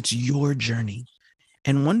because it's your journey.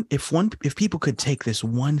 And if people could take this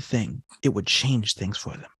one thing, it would change things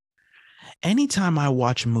for them. Anytime I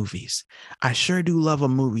watch movies, I sure do love a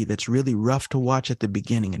movie that's really rough to watch at the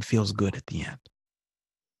beginning and feels good at the end.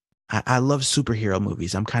 I love superhero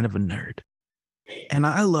movies. I'm kind of a nerd. And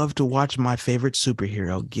I love to watch my favorite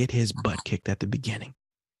superhero get his butt kicked at the beginning.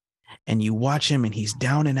 And you watch him and he's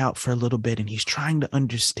down and out for a little bit and he's trying to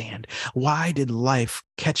understand, why did life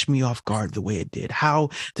catch me off guard the way it did? How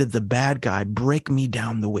did the bad guy break me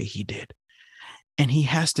down the way he did? And he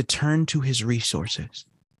has to turn to his resources.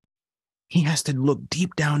 He has to look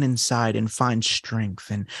deep down inside and find strength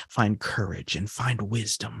and find courage and find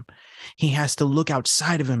wisdom. He has to look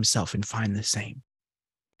outside of himself and find the same.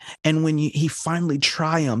 And when he finally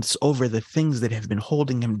triumphs over the things that have been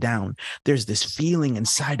holding him down, there's this feeling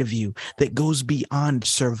inside of you that goes beyond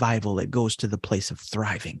survival. It goes to the place of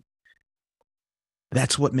thriving.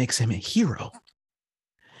 That's what makes him a hero.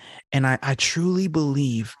 And I truly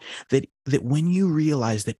believe that when you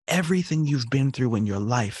realize that everything you've been through in your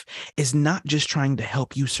life is not just trying to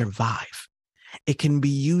help you survive, it can be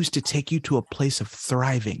used to take you to a place of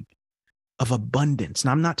thriving, of abundance.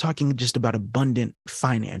 Now, I'm not talking just about abundant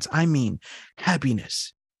finance. I mean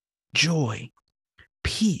happiness, joy,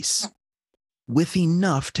 peace, with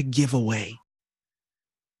enough to give away.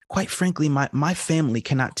 Quite frankly, my family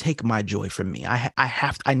cannot take my joy from me.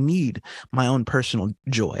 I need my own personal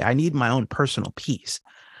joy. I need my own personal peace.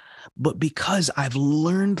 But because I've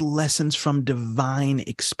learned lessons from divine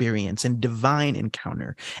experience and divine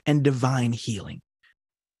encounter and divine healing,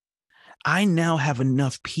 I now have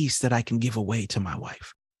enough peace that I can give away to my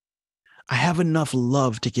wife. I have enough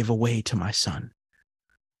love to give away to my son.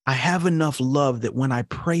 I have enough love that when I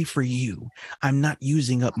pray for you, I'm not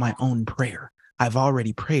using up my own prayer. I've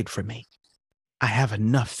already prayed for me. I have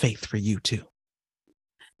enough faith for you too.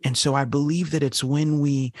 And so I believe that it's when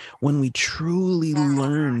we truly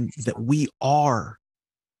learn that we are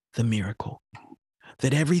the miracle,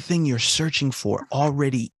 that everything you're searching for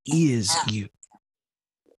already is you,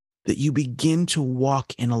 that you begin to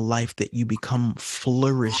walk in a life that you become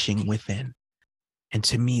flourishing within. And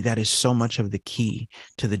to me, that is so much of the key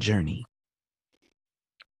to the journey.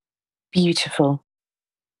 Beautiful.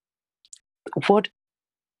 What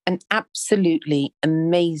an absolutely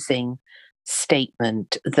amazing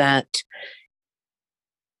statement that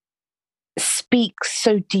speaks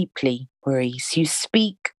so deeply, Maurice. You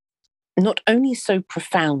speak not only so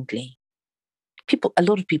profoundly, a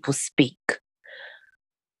lot of people speak,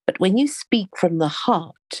 but when you speak from the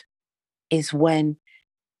heart is when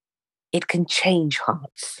it can change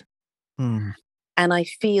hearts. Mm. And I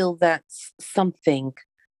feel that's something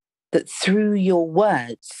that through your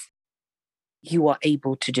words, you are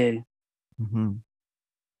able to do. Mm-hmm.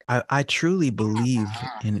 I truly believe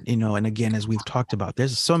in, and again, as we've talked about,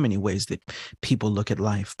 there's so many ways that people look at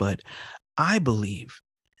life, but I believe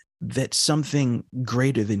that something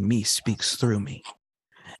greater than me speaks through me.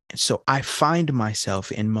 And so I find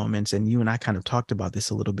myself in moments, and you and I kind of talked about this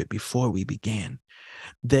a little bit before we began,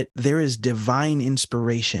 that there is divine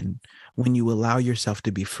inspiration when you allow yourself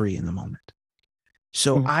to be free in the moment.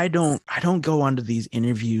 So I don't go onto these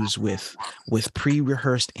interviews with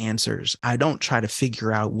pre-rehearsed answers. I don't try to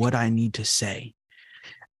figure out what I need to say.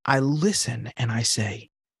 I listen and I say,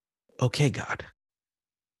 okay, God,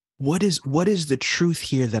 what is the truth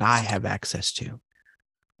here that I have access to?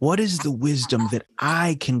 What is the wisdom that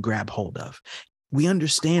I can grab hold of? We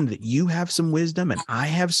understand that you have some wisdom and I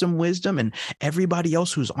have some wisdom, and everybody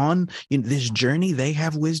else who's on this journey, they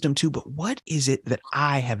have wisdom too. But what is it that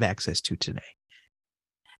I have access to today?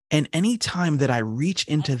 And anytime that I reach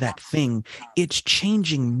into that thing, it's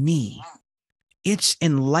changing me. It's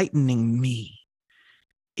enlightening me.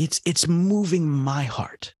 It's moving my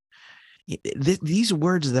heart. These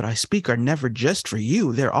words that I speak are never just for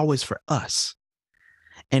you. They're always for us.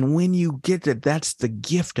 And when you get that, that's the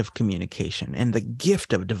gift of communication and the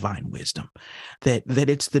gift of divine wisdom, that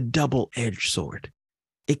it's the double-edged sword.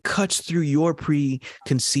 It cuts through your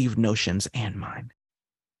preconceived notions and mine.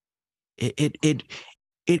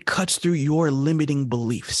 It cuts through your limiting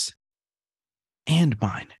beliefs and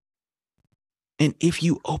mine. And if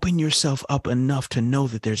you open yourself up enough to know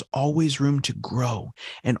that there's always room to grow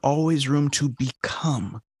and always room to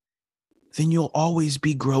become, then you'll always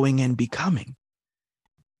be growing and becoming.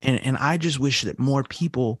 And I just wish that more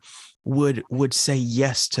people would say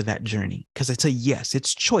yes to that journey, because it's a yes,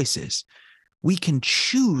 it's choices. We can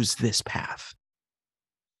choose this path.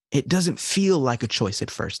 It doesn't feel like a choice at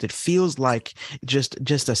first. It feels like just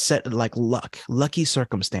a set, like lucky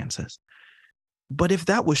circumstances. But if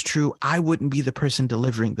that was true, I wouldn't be the person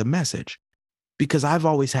delivering the message, because I've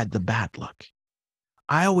always had the bad luck.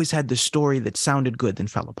 I always had the story that sounded good then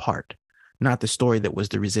fell apart, not the story that was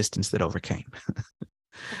the resistance that overcame.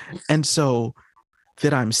 And so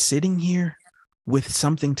that I'm sitting here with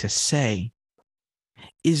something to say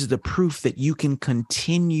is the proof that you can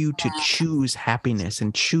continue to choose happiness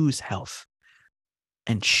and choose health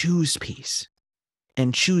and choose peace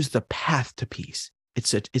and choose the path to peace.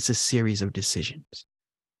 It's a series of decisions.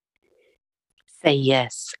 Say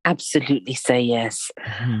yes. Absolutely say yes.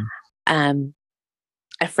 Mm-hmm.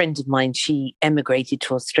 A friend of mine, she emigrated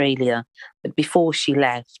to Australia, but before she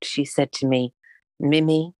left, she said to me,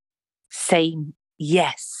 Mimi, say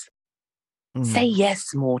yes. Say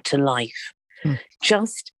yes more to life.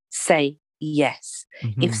 Just say yes.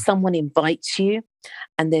 Mm-hmm. If someone invites you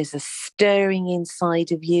and there's a stirring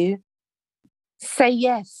inside of you, say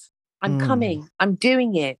yes. I'm coming. I'm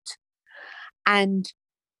doing it. And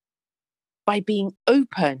by being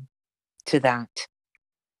open to that,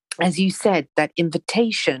 as you said, that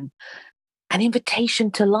invitation, an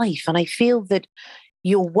invitation to life. And I feel that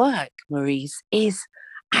your work, Maurice, is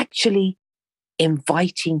actually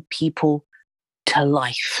inviting people to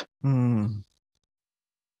life.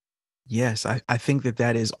 Yes, I think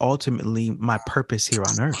that is ultimately my purpose here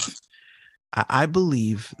on earth. I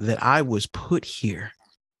believe that I was put here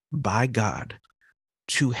by God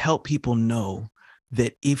to help people know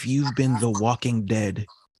that if you've been the walking dead,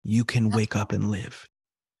 you can wake up and live.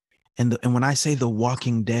 And when I say the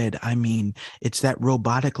walking dead, I mean, it's that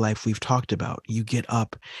robotic life we've talked about. You get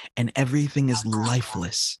up and everything is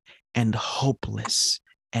lifeless and hopeless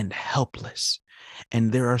and helpless.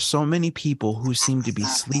 And there are so many people who seem to be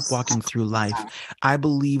sleepwalking through life. I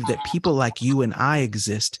believe that people like you and I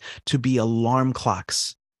exist to be alarm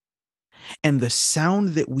clocks. And the sound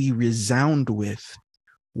that we resound with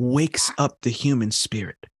wakes up the human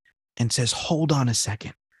spirit and says, hold on a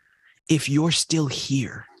second. If you're still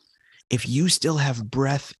here, if you still have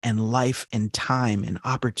breath and life and time and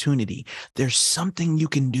opportunity, there's something you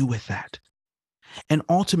can do with that. And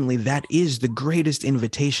ultimately, that is the greatest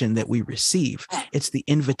invitation that we receive. It's the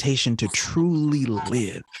invitation to truly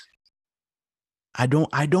live. I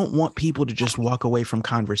don't want people to just walk away from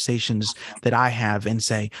conversations that I have and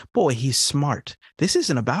say, boy, he's smart. This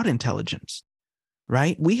isn't about intelligence,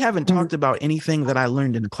 right? We haven't talked about anything that I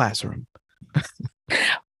learned in the classroom.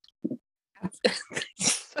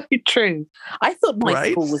 So true. I thought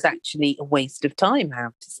my school was actually a waste of time, I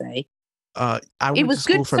have to say. I went to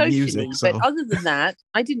school for music, but other than that,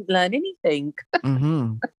 I didn't learn anything.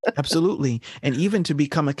 Absolutely. And even to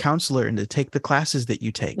become a counselor and to take the classes that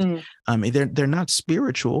you take, they're not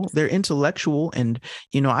spiritual, they're intellectual. And,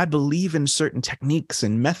 I believe in certain techniques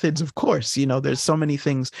and methods, of course. There's so many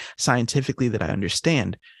things scientifically that I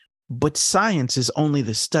understand, but science is only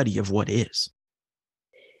the study of what is.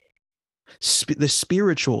 The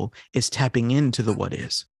spiritual is tapping into the what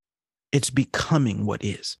is. It's becoming what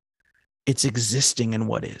is. It's existing in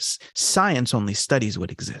what is. Science only studies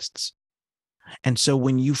what exists. And so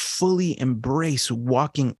when you fully embrace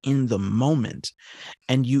walking in the moment,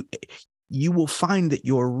 and you will find that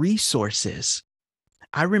your resources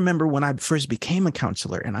I remember when I first became a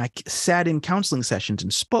counselor and I sat in counseling sessions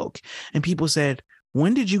and spoke, and people said,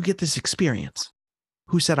 "When did you get this experience?"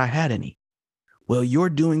 Who said I had any? Well, you're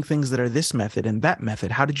doing things that are this method and that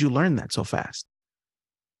method. How did you learn that so fast?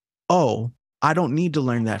 Oh, I don't need to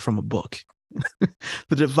learn that from a book.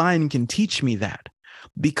 The divine can teach me that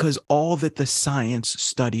because all that the science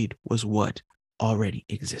studied was what already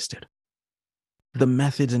existed. The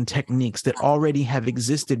methods and techniques that already have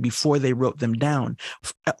existed before they wrote them down.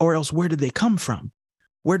 Or else, where did they come from?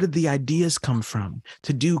 Where did the ideas come from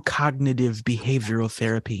to do cognitive behavioral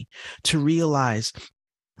therapy, to realize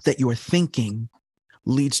that your thinking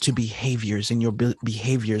leads to behaviors and your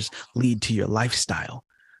behaviors lead to your lifestyle?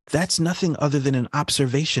 That's nothing other than an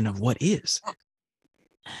observation of what is.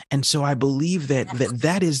 And so I believe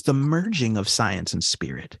that is the merging of science and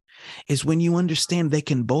spirit, is when you understand they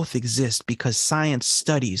can both exist because science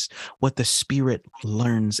studies what the spirit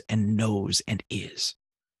learns and knows and is.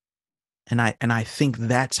 And I think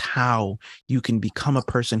that's how you can become a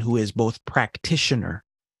person who is both practitioner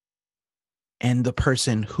and the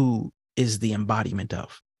person who is the embodiment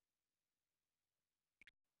of.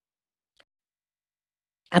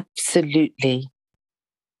 Absolutely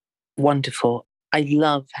wonderful. I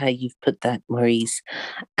love how you've put that, Maurice.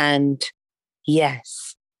 And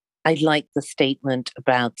yes, I like the statement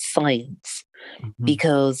about science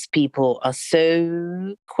because people are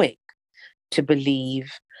so quick to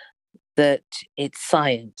believe that it's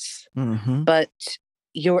science, but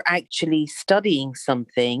you're actually studying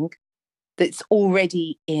something that's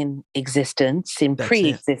already in existence, in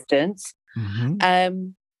pre-existence.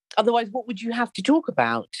 Otherwise, what would you have to talk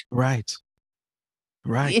about? Right.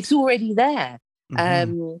 It's already there.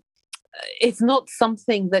 It's not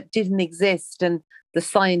something that didn't exist and the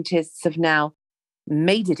scientists have now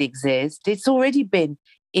made it exist. It's already been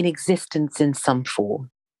in existence in some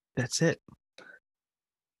form. That's it.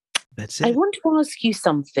 I want to ask you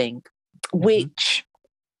something which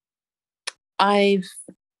I've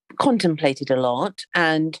contemplated a lot,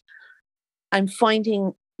 and I'm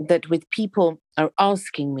finding that with people are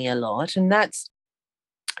asking me a lot, and that's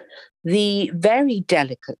the very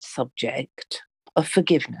delicate subject of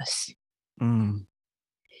forgiveness.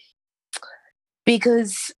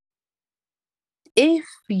 Because if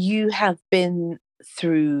you have been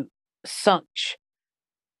through such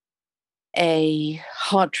a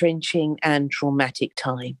heart-wrenching and traumatic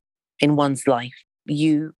time in one's life,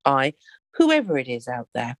 you, I, whoever it is out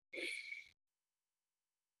there,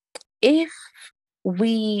 if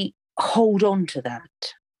we hold on to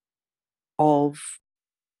that, of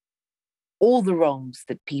all the wrongs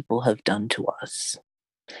that people have done to us,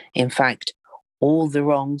 in fact, all the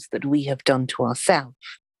wrongs that we have done to ourselves,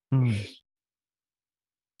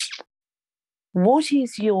 what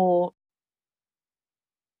is your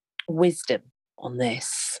wisdom on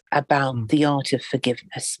this about the art of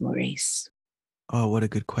forgiveness, Maurice? Oh, what a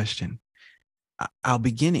good question. I'll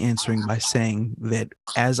begin answering by saying that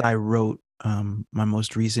as I wrote my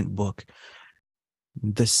most recent book,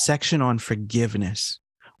 the section on forgiveness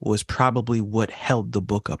was probably what held the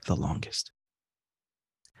book up the longest.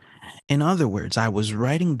 In other words, I was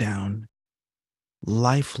writing down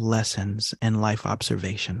life lessons and life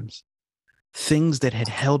observations, things that had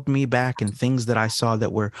held me back and things that I saw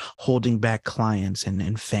that were holding back clients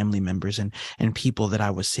and family members and people that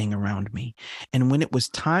I was seeing around me. And when it was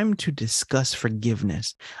time to discuss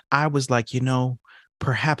forgiveness, I was like,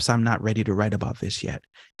 perhaps I'm not ready to write about this yet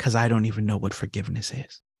because I don't even know what forgiveness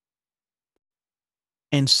is.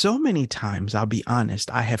 And so many times, I'll be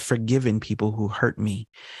honest, I have forgiven people who hurt me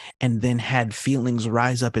and then had feelings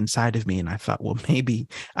rise up inside of me. And I thought, well, maybe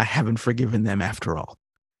I haven't forgiven them after all,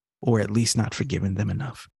 or at least not forgiven them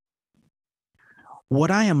enough.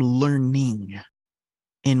 What I am learning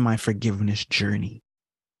in my forgiveness journey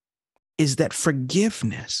is that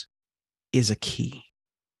forgiveness is a key,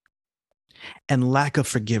 and lack of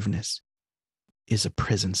forgiveness is a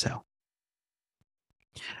prison cell.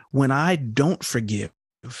 When I don't forgive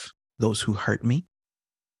those who hurt me,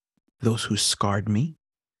 those who scarred me,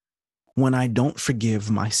 when I don't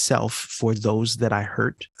forgive myself for those that I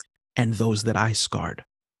hurt and those that I scarred,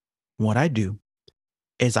 what I do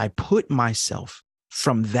is I put myself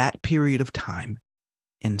from that period of time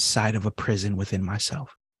inside of a prison within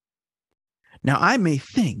myself. Now, I may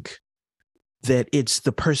think that it's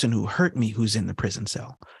the person who hurt me who's in the prison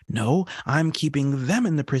cell. No, I'm keeping them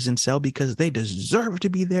in the prison cell because they deserve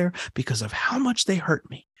to be there because of how much they hurt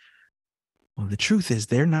me. Well, the truth is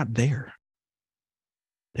they're not there.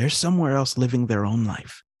 They're somewhere else living their own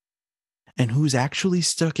life. And who's actually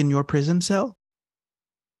stuck in your prison cell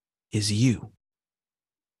is you,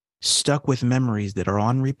 stuck with memories that are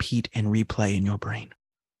on repeat and replay in your brain.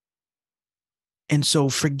 And so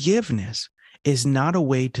forgiveness is not a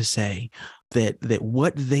way to say that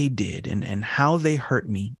what they did and how they hurt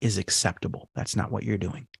me is acceptable. That's not what you're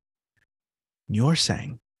doing. You're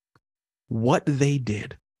saying what they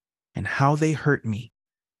did and how they hurt me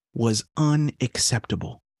was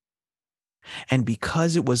unacceptable. And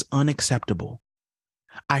because it was unacceptable,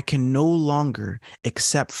 I can no longer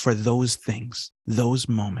accept for those things, those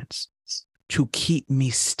moments, to keep me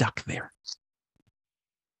stuck there.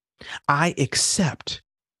 I accept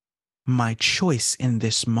my choice in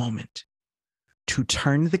this moment to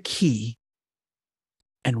turn the key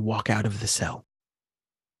and walk out of the cell.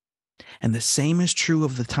 And the same is true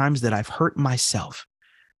of the times that I've hurt myself.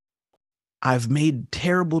 I've made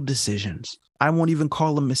terrible decisions. I won't even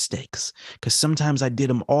call them mistakes, because sometimes I did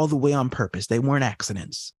them all the way on purpose. They weren't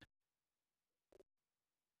accidents.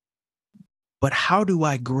 But how do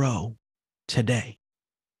I grow today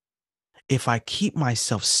if I keep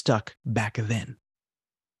myself stuck back then?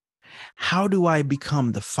 How do I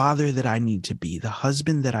become the father that I need to be, the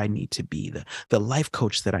husband that I need to be, the life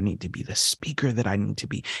coach that I need to be, the speaker that I need to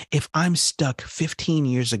be, if I'm stuck 15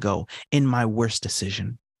 years ago in my worst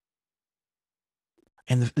decision?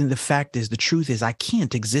 And the fact is, the truth is, I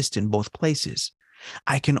can't exist in both places.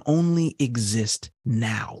 I can only exist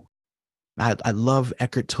now. I love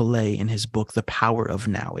Eckhart Tolle in his book, The Power of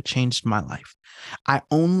Now. It changed my life. I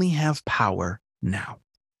only have power now.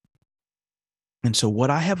 And so what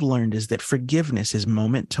I have learned is that forgiveness is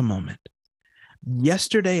moment to moment.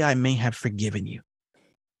 Yesterday, I may have forgiven you.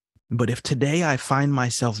 But if today I find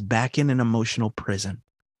myself back in an emotional prison,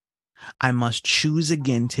 I must choose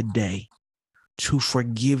again today to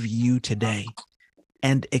forgive you today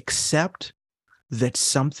and accept that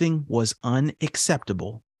something was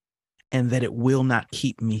unacceptable and that it will not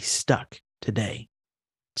keep me stuck today.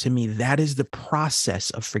 To me, that is the process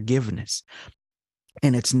of forgiveness.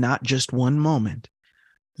 And it's not just one moment.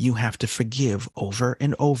 You have to forgive over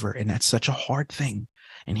and over. And that's such a hard thing.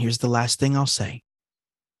 And here's the last thing I'll say.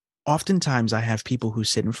 Oftentimes I have people who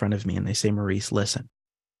sit in front of me and they say, Maurice, listen,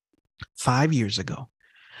 5 years ago,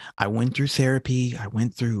 I went through therapy. I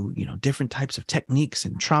went through, different types of techniques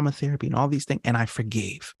and trauma therapy and all these things, and I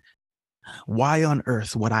forgave. Why on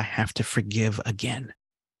earth would I have to forgive again?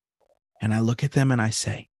 And I look at them and I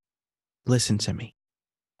say, listen to me.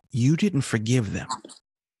 You didn't forgive them.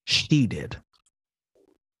 She did.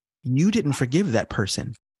 You didn't forgive that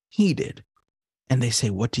person. He did. And they say,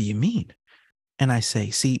 what do you mean? And I say,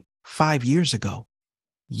 see, 5 years ago,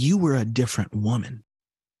 you were a different woman.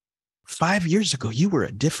 5 years ago, you were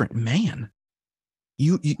a different man.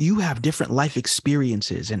 You have different life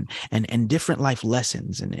experiences and different life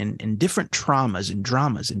lessons and different traumas and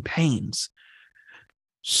dramas and pains.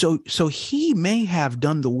 So he may have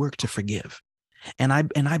done the work to forgive. And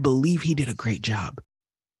I believe he did a great job.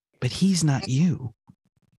 But he's not you.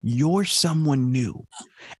 You're someone new.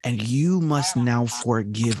 And you must now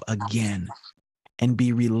forgive again and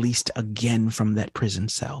be released again from that prison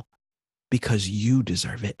cell, because you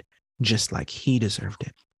deserve it, just like he deserved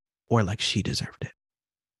it or like she deserved it.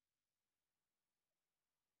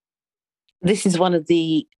 This is one of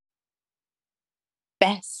the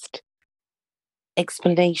best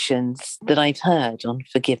explanations that I've heard on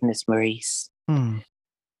forgiveness, Maurice.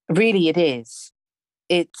 Really, it is.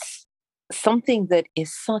 It's something that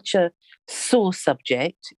is such a sore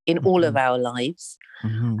subject in all of our lives.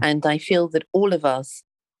 And I feel that all of us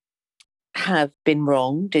have been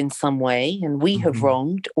wronged in some way, and we have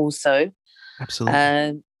wronged also.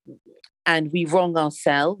 Absolutely. And we wrong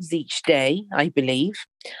ourselves each day, I believe.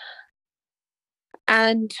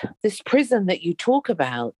 And this prison that you talk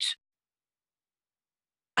about,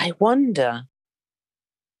 I wonder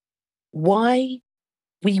why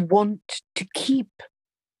we want to keep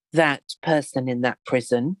that person in that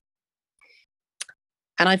prison.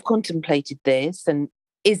 And I've contemplated this, and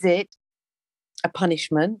is it a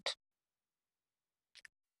punishment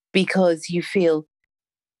because you feel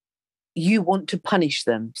you want to punish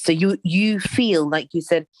them? So you feel, like you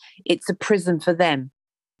said, it's a prison for them,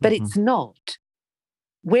 but it's not.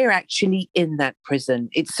 We're actually in that prison.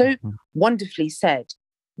 It's so wonderfully said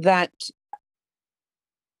that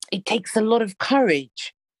it takes a lot of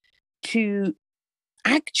courage to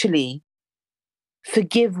actually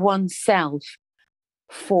forgive oneself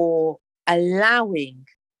for allowing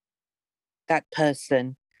that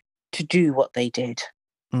person to do what they did.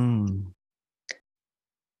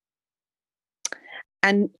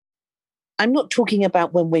 And I'm not talking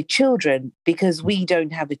about when we're children, because we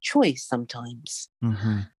don't have a choice sometimes.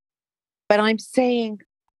 But I'm saying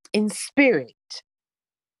in spirit.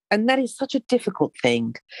 And that is such a difficult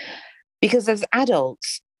thing, because as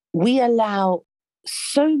adults, we allow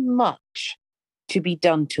so much to be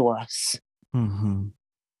done to us. Mm-hmm.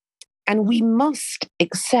 And we must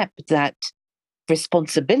accept that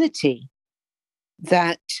responsibility,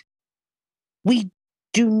 that we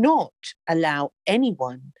do not allow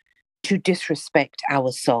anyone to disrespect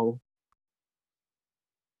our soul.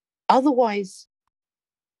 Otherwise,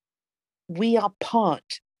 we are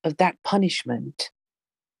part of that punishment.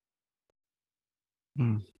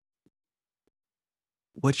 Mm.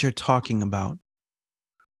 What you're talking about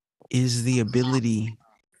is the ability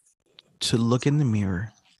to look in the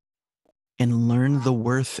mirror and learn the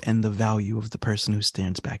worth and the value of the person who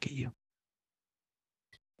stands back at you.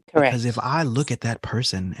 Correct. Because if I look at that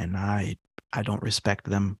person and I don't respect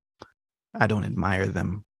them, I don't admire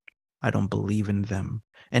them, I don't believe in them.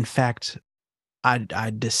 In fact,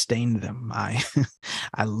 I disdain them. I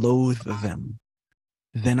I loathe them.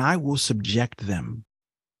 Then I will subject them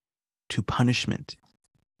to punishment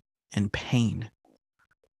and pain.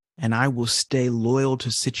 And I will stay loyal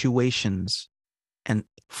to situations and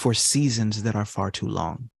for seasons that are far too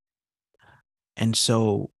long. And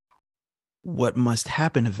so what must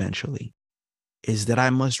happen eventually is that I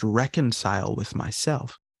must reconcile with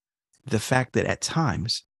myself the fact that at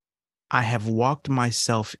times I have walked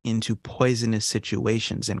myself into poisonous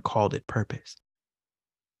situations and called it purpose.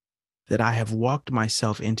 That I have walked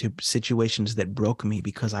myself into situations that broke me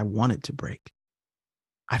because I wanted to break.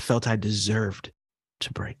 I felt I deserved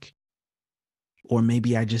to break. Or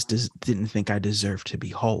maybe I just didn't think I deserved to be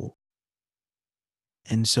whole.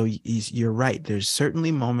 And so you're right. There's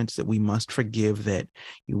certainly moments that we must forgive that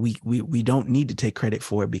we don't need to take credit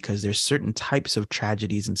for, because there's certain types of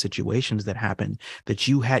tragedies and situations that happen that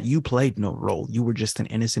you played no role. You were just an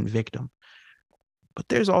innocent victim. But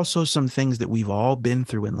there's also some things that we've all been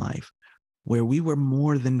through in life where we were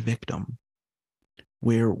more than victim,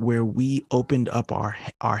 where we opened up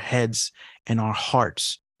our heads and our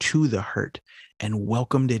hearts to the hurt and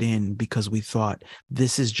welcomed it in because we thought,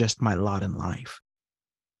 this is just my lot in life.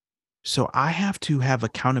 So I have to have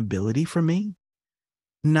accountability for me,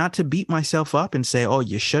 not to beat myself up and say, oh,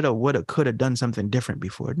 you should have, would have, could have done something different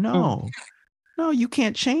before. No, you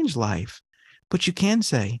can't change life. But you can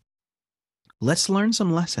say, let's learn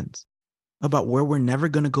some lessons about where we're never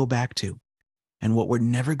going to go back to and what we're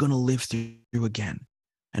never going to live through again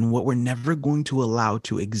and what we're never going to allow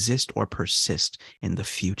to exist or persist in the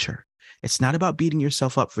future. It's not about beating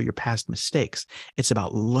yourself up for your past mistakes. It's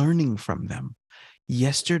about learning from them.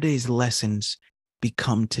 Yesterday's lessons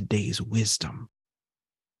become today's wisdom.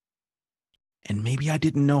 And maybe I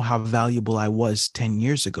didn't know how valuable I was 10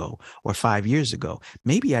 years ago or 5 years ago.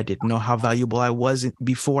 Maybe I didn't know how valuable I was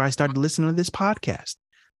before I started listening to this podcast.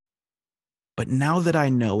 But now that I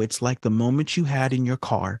know, it's like the moment you had in your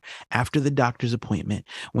car after the doctor's appointment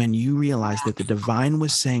when you realized that the divine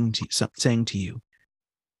was saying to you,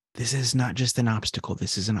 this is not just an obstacle,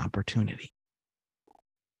 this is an opportunity.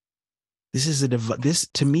 This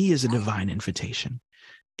to me is a divine invitation.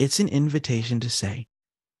 It's an invitation to say,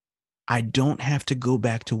 I don't have to go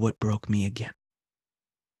back to what broke me again.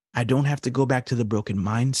 I don't have to go back to the broken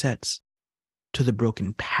mindsets, to the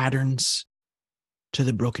broken patterns, to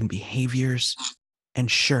the broken behaviors. And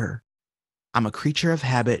sure, I'm a creature of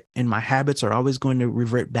habit and my habits are always going to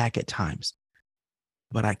revert back at times,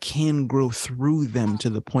 but I can grow through them to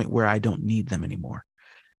the point where I don't need them anymore.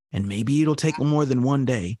 And maybe it'll take more than one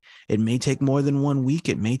day. It may take more than 1 week.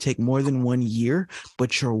 It may take more than 1 year,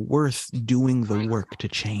 but you're worth doing the work to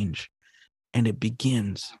change. And it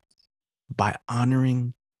begins by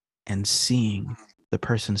honoring and seeing the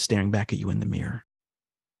person staring back at you in the mirror.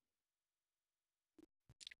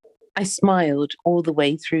 I smiled all the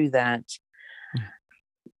way through that.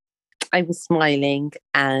 I was smiling,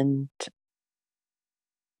 and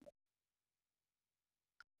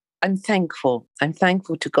I'm thankful. I'm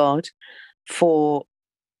thankful to God for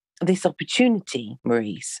this opportunity,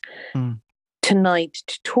 Maurice, tonight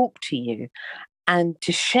to talk to you and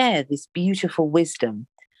to share this beautiful wisdom,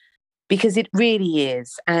 because it really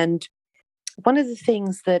is. And one of the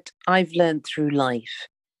things that I've learned through life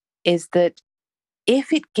is that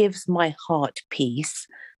if it gives my heart peace,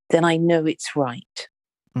 then I know it's right.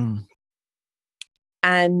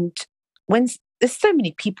 And when there's so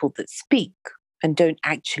many people that speak and don't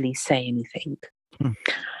actually say anything,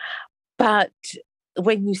 but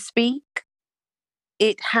when you speak,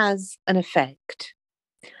 it has an effect.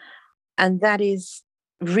 And that is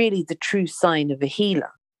really the true sign of a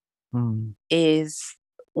healer, is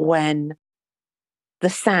when the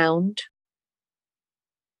sound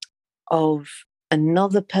of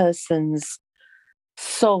another person's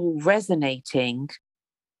soul resonating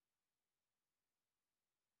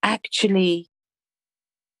actually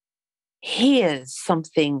hears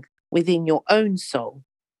something within your own soul.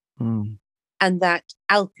 Mm. And that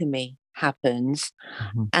alchemy happens.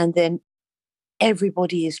 Mm-hmm. And then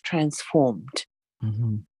everybody is transformed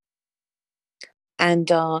Mm-hmm.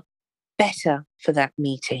 and are better for that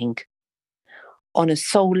meeting on a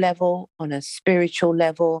soul level, on a spiritual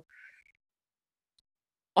level,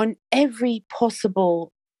 on every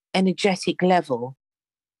possible energetic level.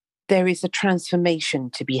 There is a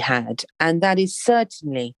transformation to be had. And that is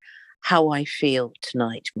certainly how I feel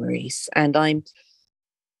tonight, Maurice. And I'm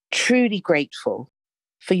truly grateful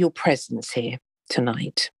for your presence here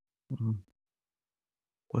tonight. Mm-hmm.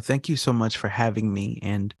 Well, thank you so much for having me,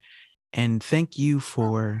 and thank you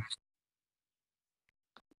for,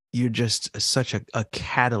 you're just such a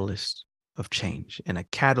catalyst of change and a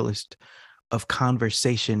catalyst of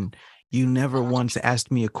conversation. You never once asked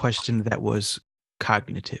me a question that was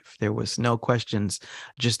cognitive. There was no questions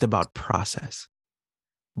just about process,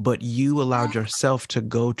 but you allowed yourself to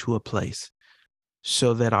go to a place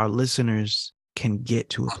so that our listeners can get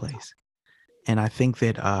to a place. And I think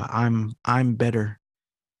that I'm better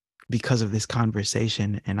because of this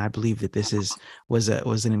conversation, and I believe that this was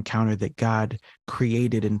an encounter that God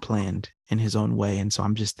created and planned in His own way, and so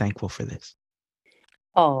I'm just thankful for this.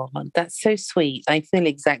 Oh, that's so sweet. I feel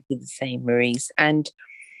exactly the same, Maurice. And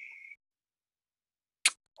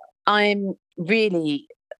I'm going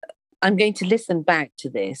to listen back to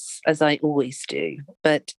this as I always do,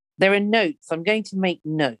 but there are notes. I'm going to make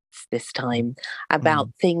notes this time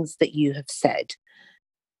about things that you have said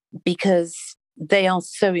because they are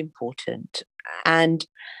so important. And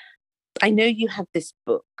I know you have this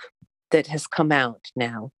book that has come out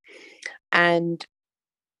now, and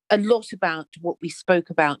a lot about what we spoke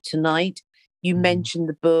about tonight. You mentioned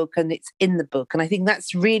the book, and it's in the book. And I think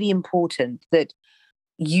that's really important that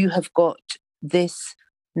you have got this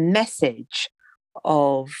message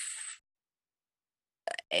of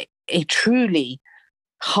a truly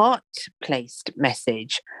heart placed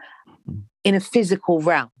message in a physical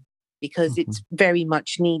realm because it's very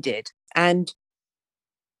much needed. And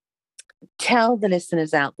tell the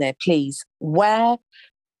listeners out there, please, where,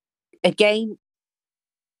 again,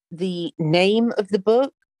 the name of the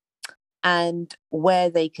book and where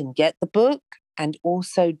they can get the book, and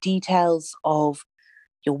also details of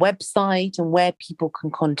your website and where people can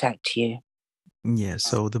contact you. Yeah,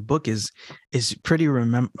 so the book is pretty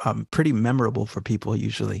pretty memorable for people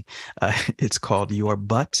usually. It's called Your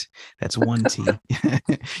Butt. That's one T.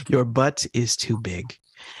 Your Butt is Too Big.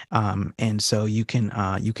 And so you can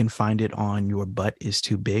find it on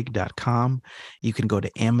yourbuttis2big.com. You can go to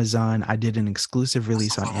Amazon. I did an exclusive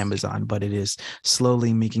release on Amazon, but it is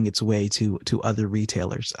slowly making its way to other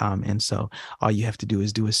retailers. And so all you have to do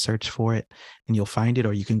is do a search for it and you'll find it,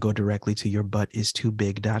 or you can go directly to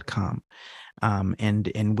yourbuttis2big.com.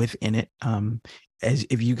 And within it, as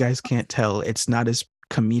if you guys can't tell, it's not as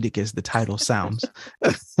comedic as the title sounds.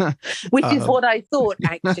 Which is what I thought,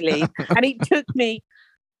 actually. And it took me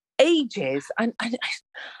ages. And I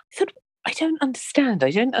thought, I don't understand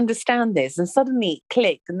this. And suddenly it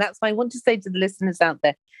clicked. And that's why I want to say to the listeners out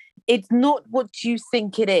there, it's not what you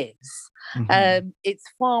think it is. It's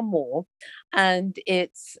far more. And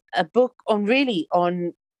it's a book on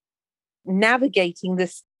navigating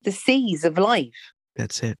the seas of life.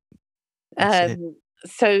 That's it.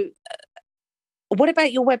 So what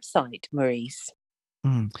about your website, Maurice?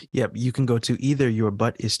 Yep. You can go to either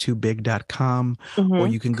yourbuttis2big.com or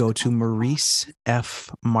you can go to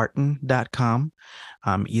mauricefmartin.com.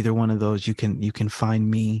 Either one of those, you can find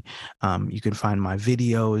me. You can find my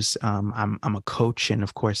videos. I'm a coach, and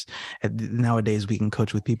of course, nowadays we can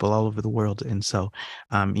coach with people all over the world. And so,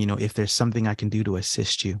 if there's something I can do to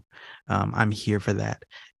assist you, I'm here for that.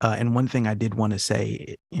 And one thing I did want to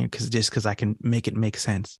say, because I can make it make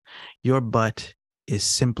sense, your butt is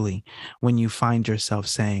simply when you find yourself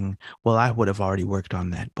saying, well, I would have already worked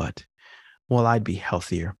on that, but, well, I'd be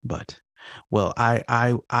healthier, but, well,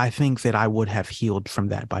 I think that I would have healed from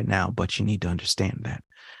that by now, but you need to understand that.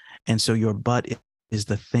 And so your butt is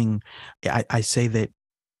the thing. I say that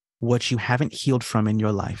what you haven't healed from in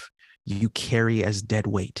your life, you carry as dead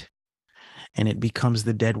weight, and it becomes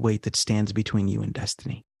the dead weight that stands between you and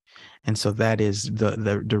destiny. And so that is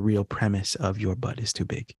the real premise of Your Butt Is Too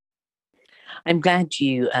Big. I'm glad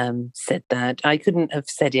you said that. I couldn't have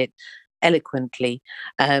said it eloquently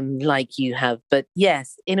like you have, but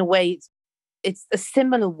yes, in a way, it's a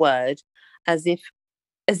similar word, as if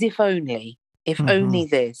only, if only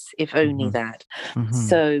this, if only that.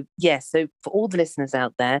 So yes, so for all the listeners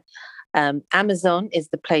out there, Amazon is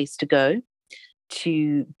the place to go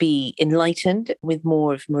to be enlightened with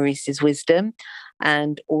more of Maurice's wisdom,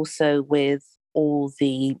 and also with all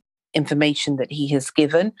the information that he has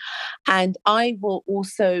given. And I will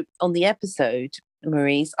also, on the episode,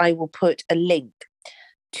 Maurice, I will put a link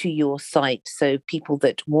to your site, so people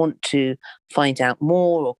that want to find out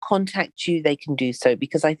more or contact you, they can do so,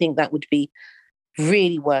 because I think that would be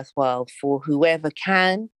really worthwhile for whoever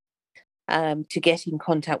can, to get in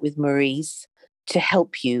contact with Maurice to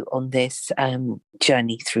help you on this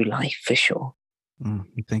journey through life, for sure.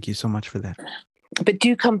 Thank you so much for that. But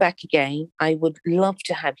do come back again. I would love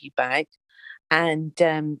to have you back and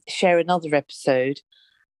share another episode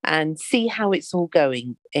and see how it's all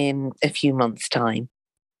going in a few months' time.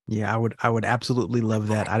 Yeah, I would absolutely love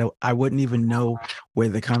that. I wouldn't even know where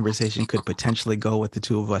the conversation could potentially go with the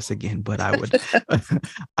two of us again, but I would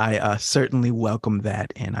I certainly welcome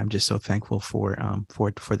that, and I'm just so thankful for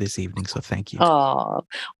this evening. So thank you. Oh,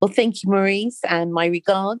 well, thank you, Maurice, and my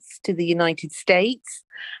regards to the United States.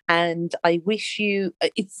 And I wish you,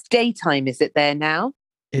 it's daytime, is it there now?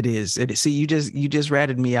 It is. See, you just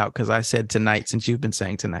ratted me out because I said tonight, since you've been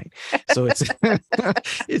saying tonight. So it's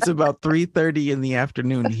it's about 3:30 in the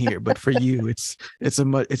afternoon here, but for you, it's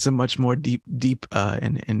a much more deep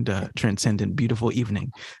and transcendent, beautiful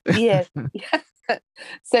evening. Yes.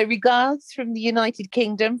 So regards from the United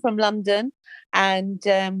Kingdom, from London, and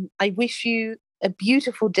I wish you a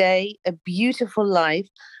beautiful day, a beautiful life,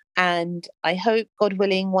 and I hope, God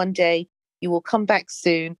willing, one day you will come back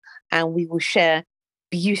soon and we will share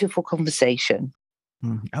beautiful conversation.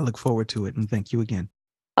 I look forward to it, and thank you again.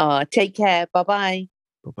 Take care. Bye-bye.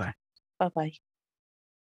 Bye-bye. Bye-bye.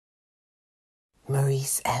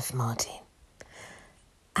 Maurice F. Martin.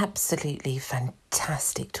 Absolutely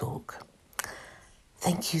fantastic talk.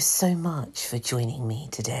 Thank you so much for joining me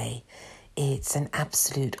today. It's an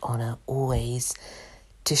absolute honor always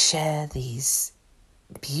to share these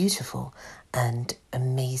beautiful and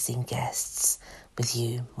amazing guests with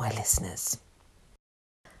you, my listeners.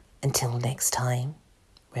 Until next time,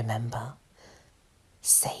 remember,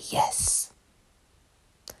 say yes.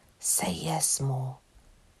 Say yes more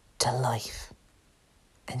to life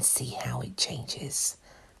and see how it changes.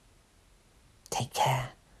 Take care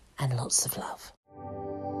and lots of love.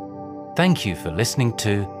 Thank you for listening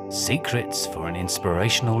to Secrets for an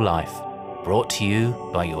Inspirational Life, brought to you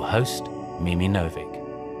by your host, Mimi Novick.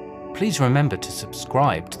 Please remember to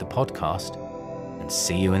subscribe to the podcast, and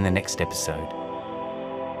see you in the next episode.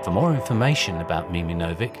 For more information about Mimi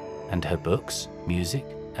Novick and her books, music,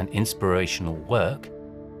 and inspirational work,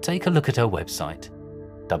 take a look at her website,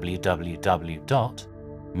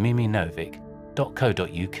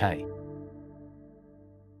 www.miminovick.co.uk.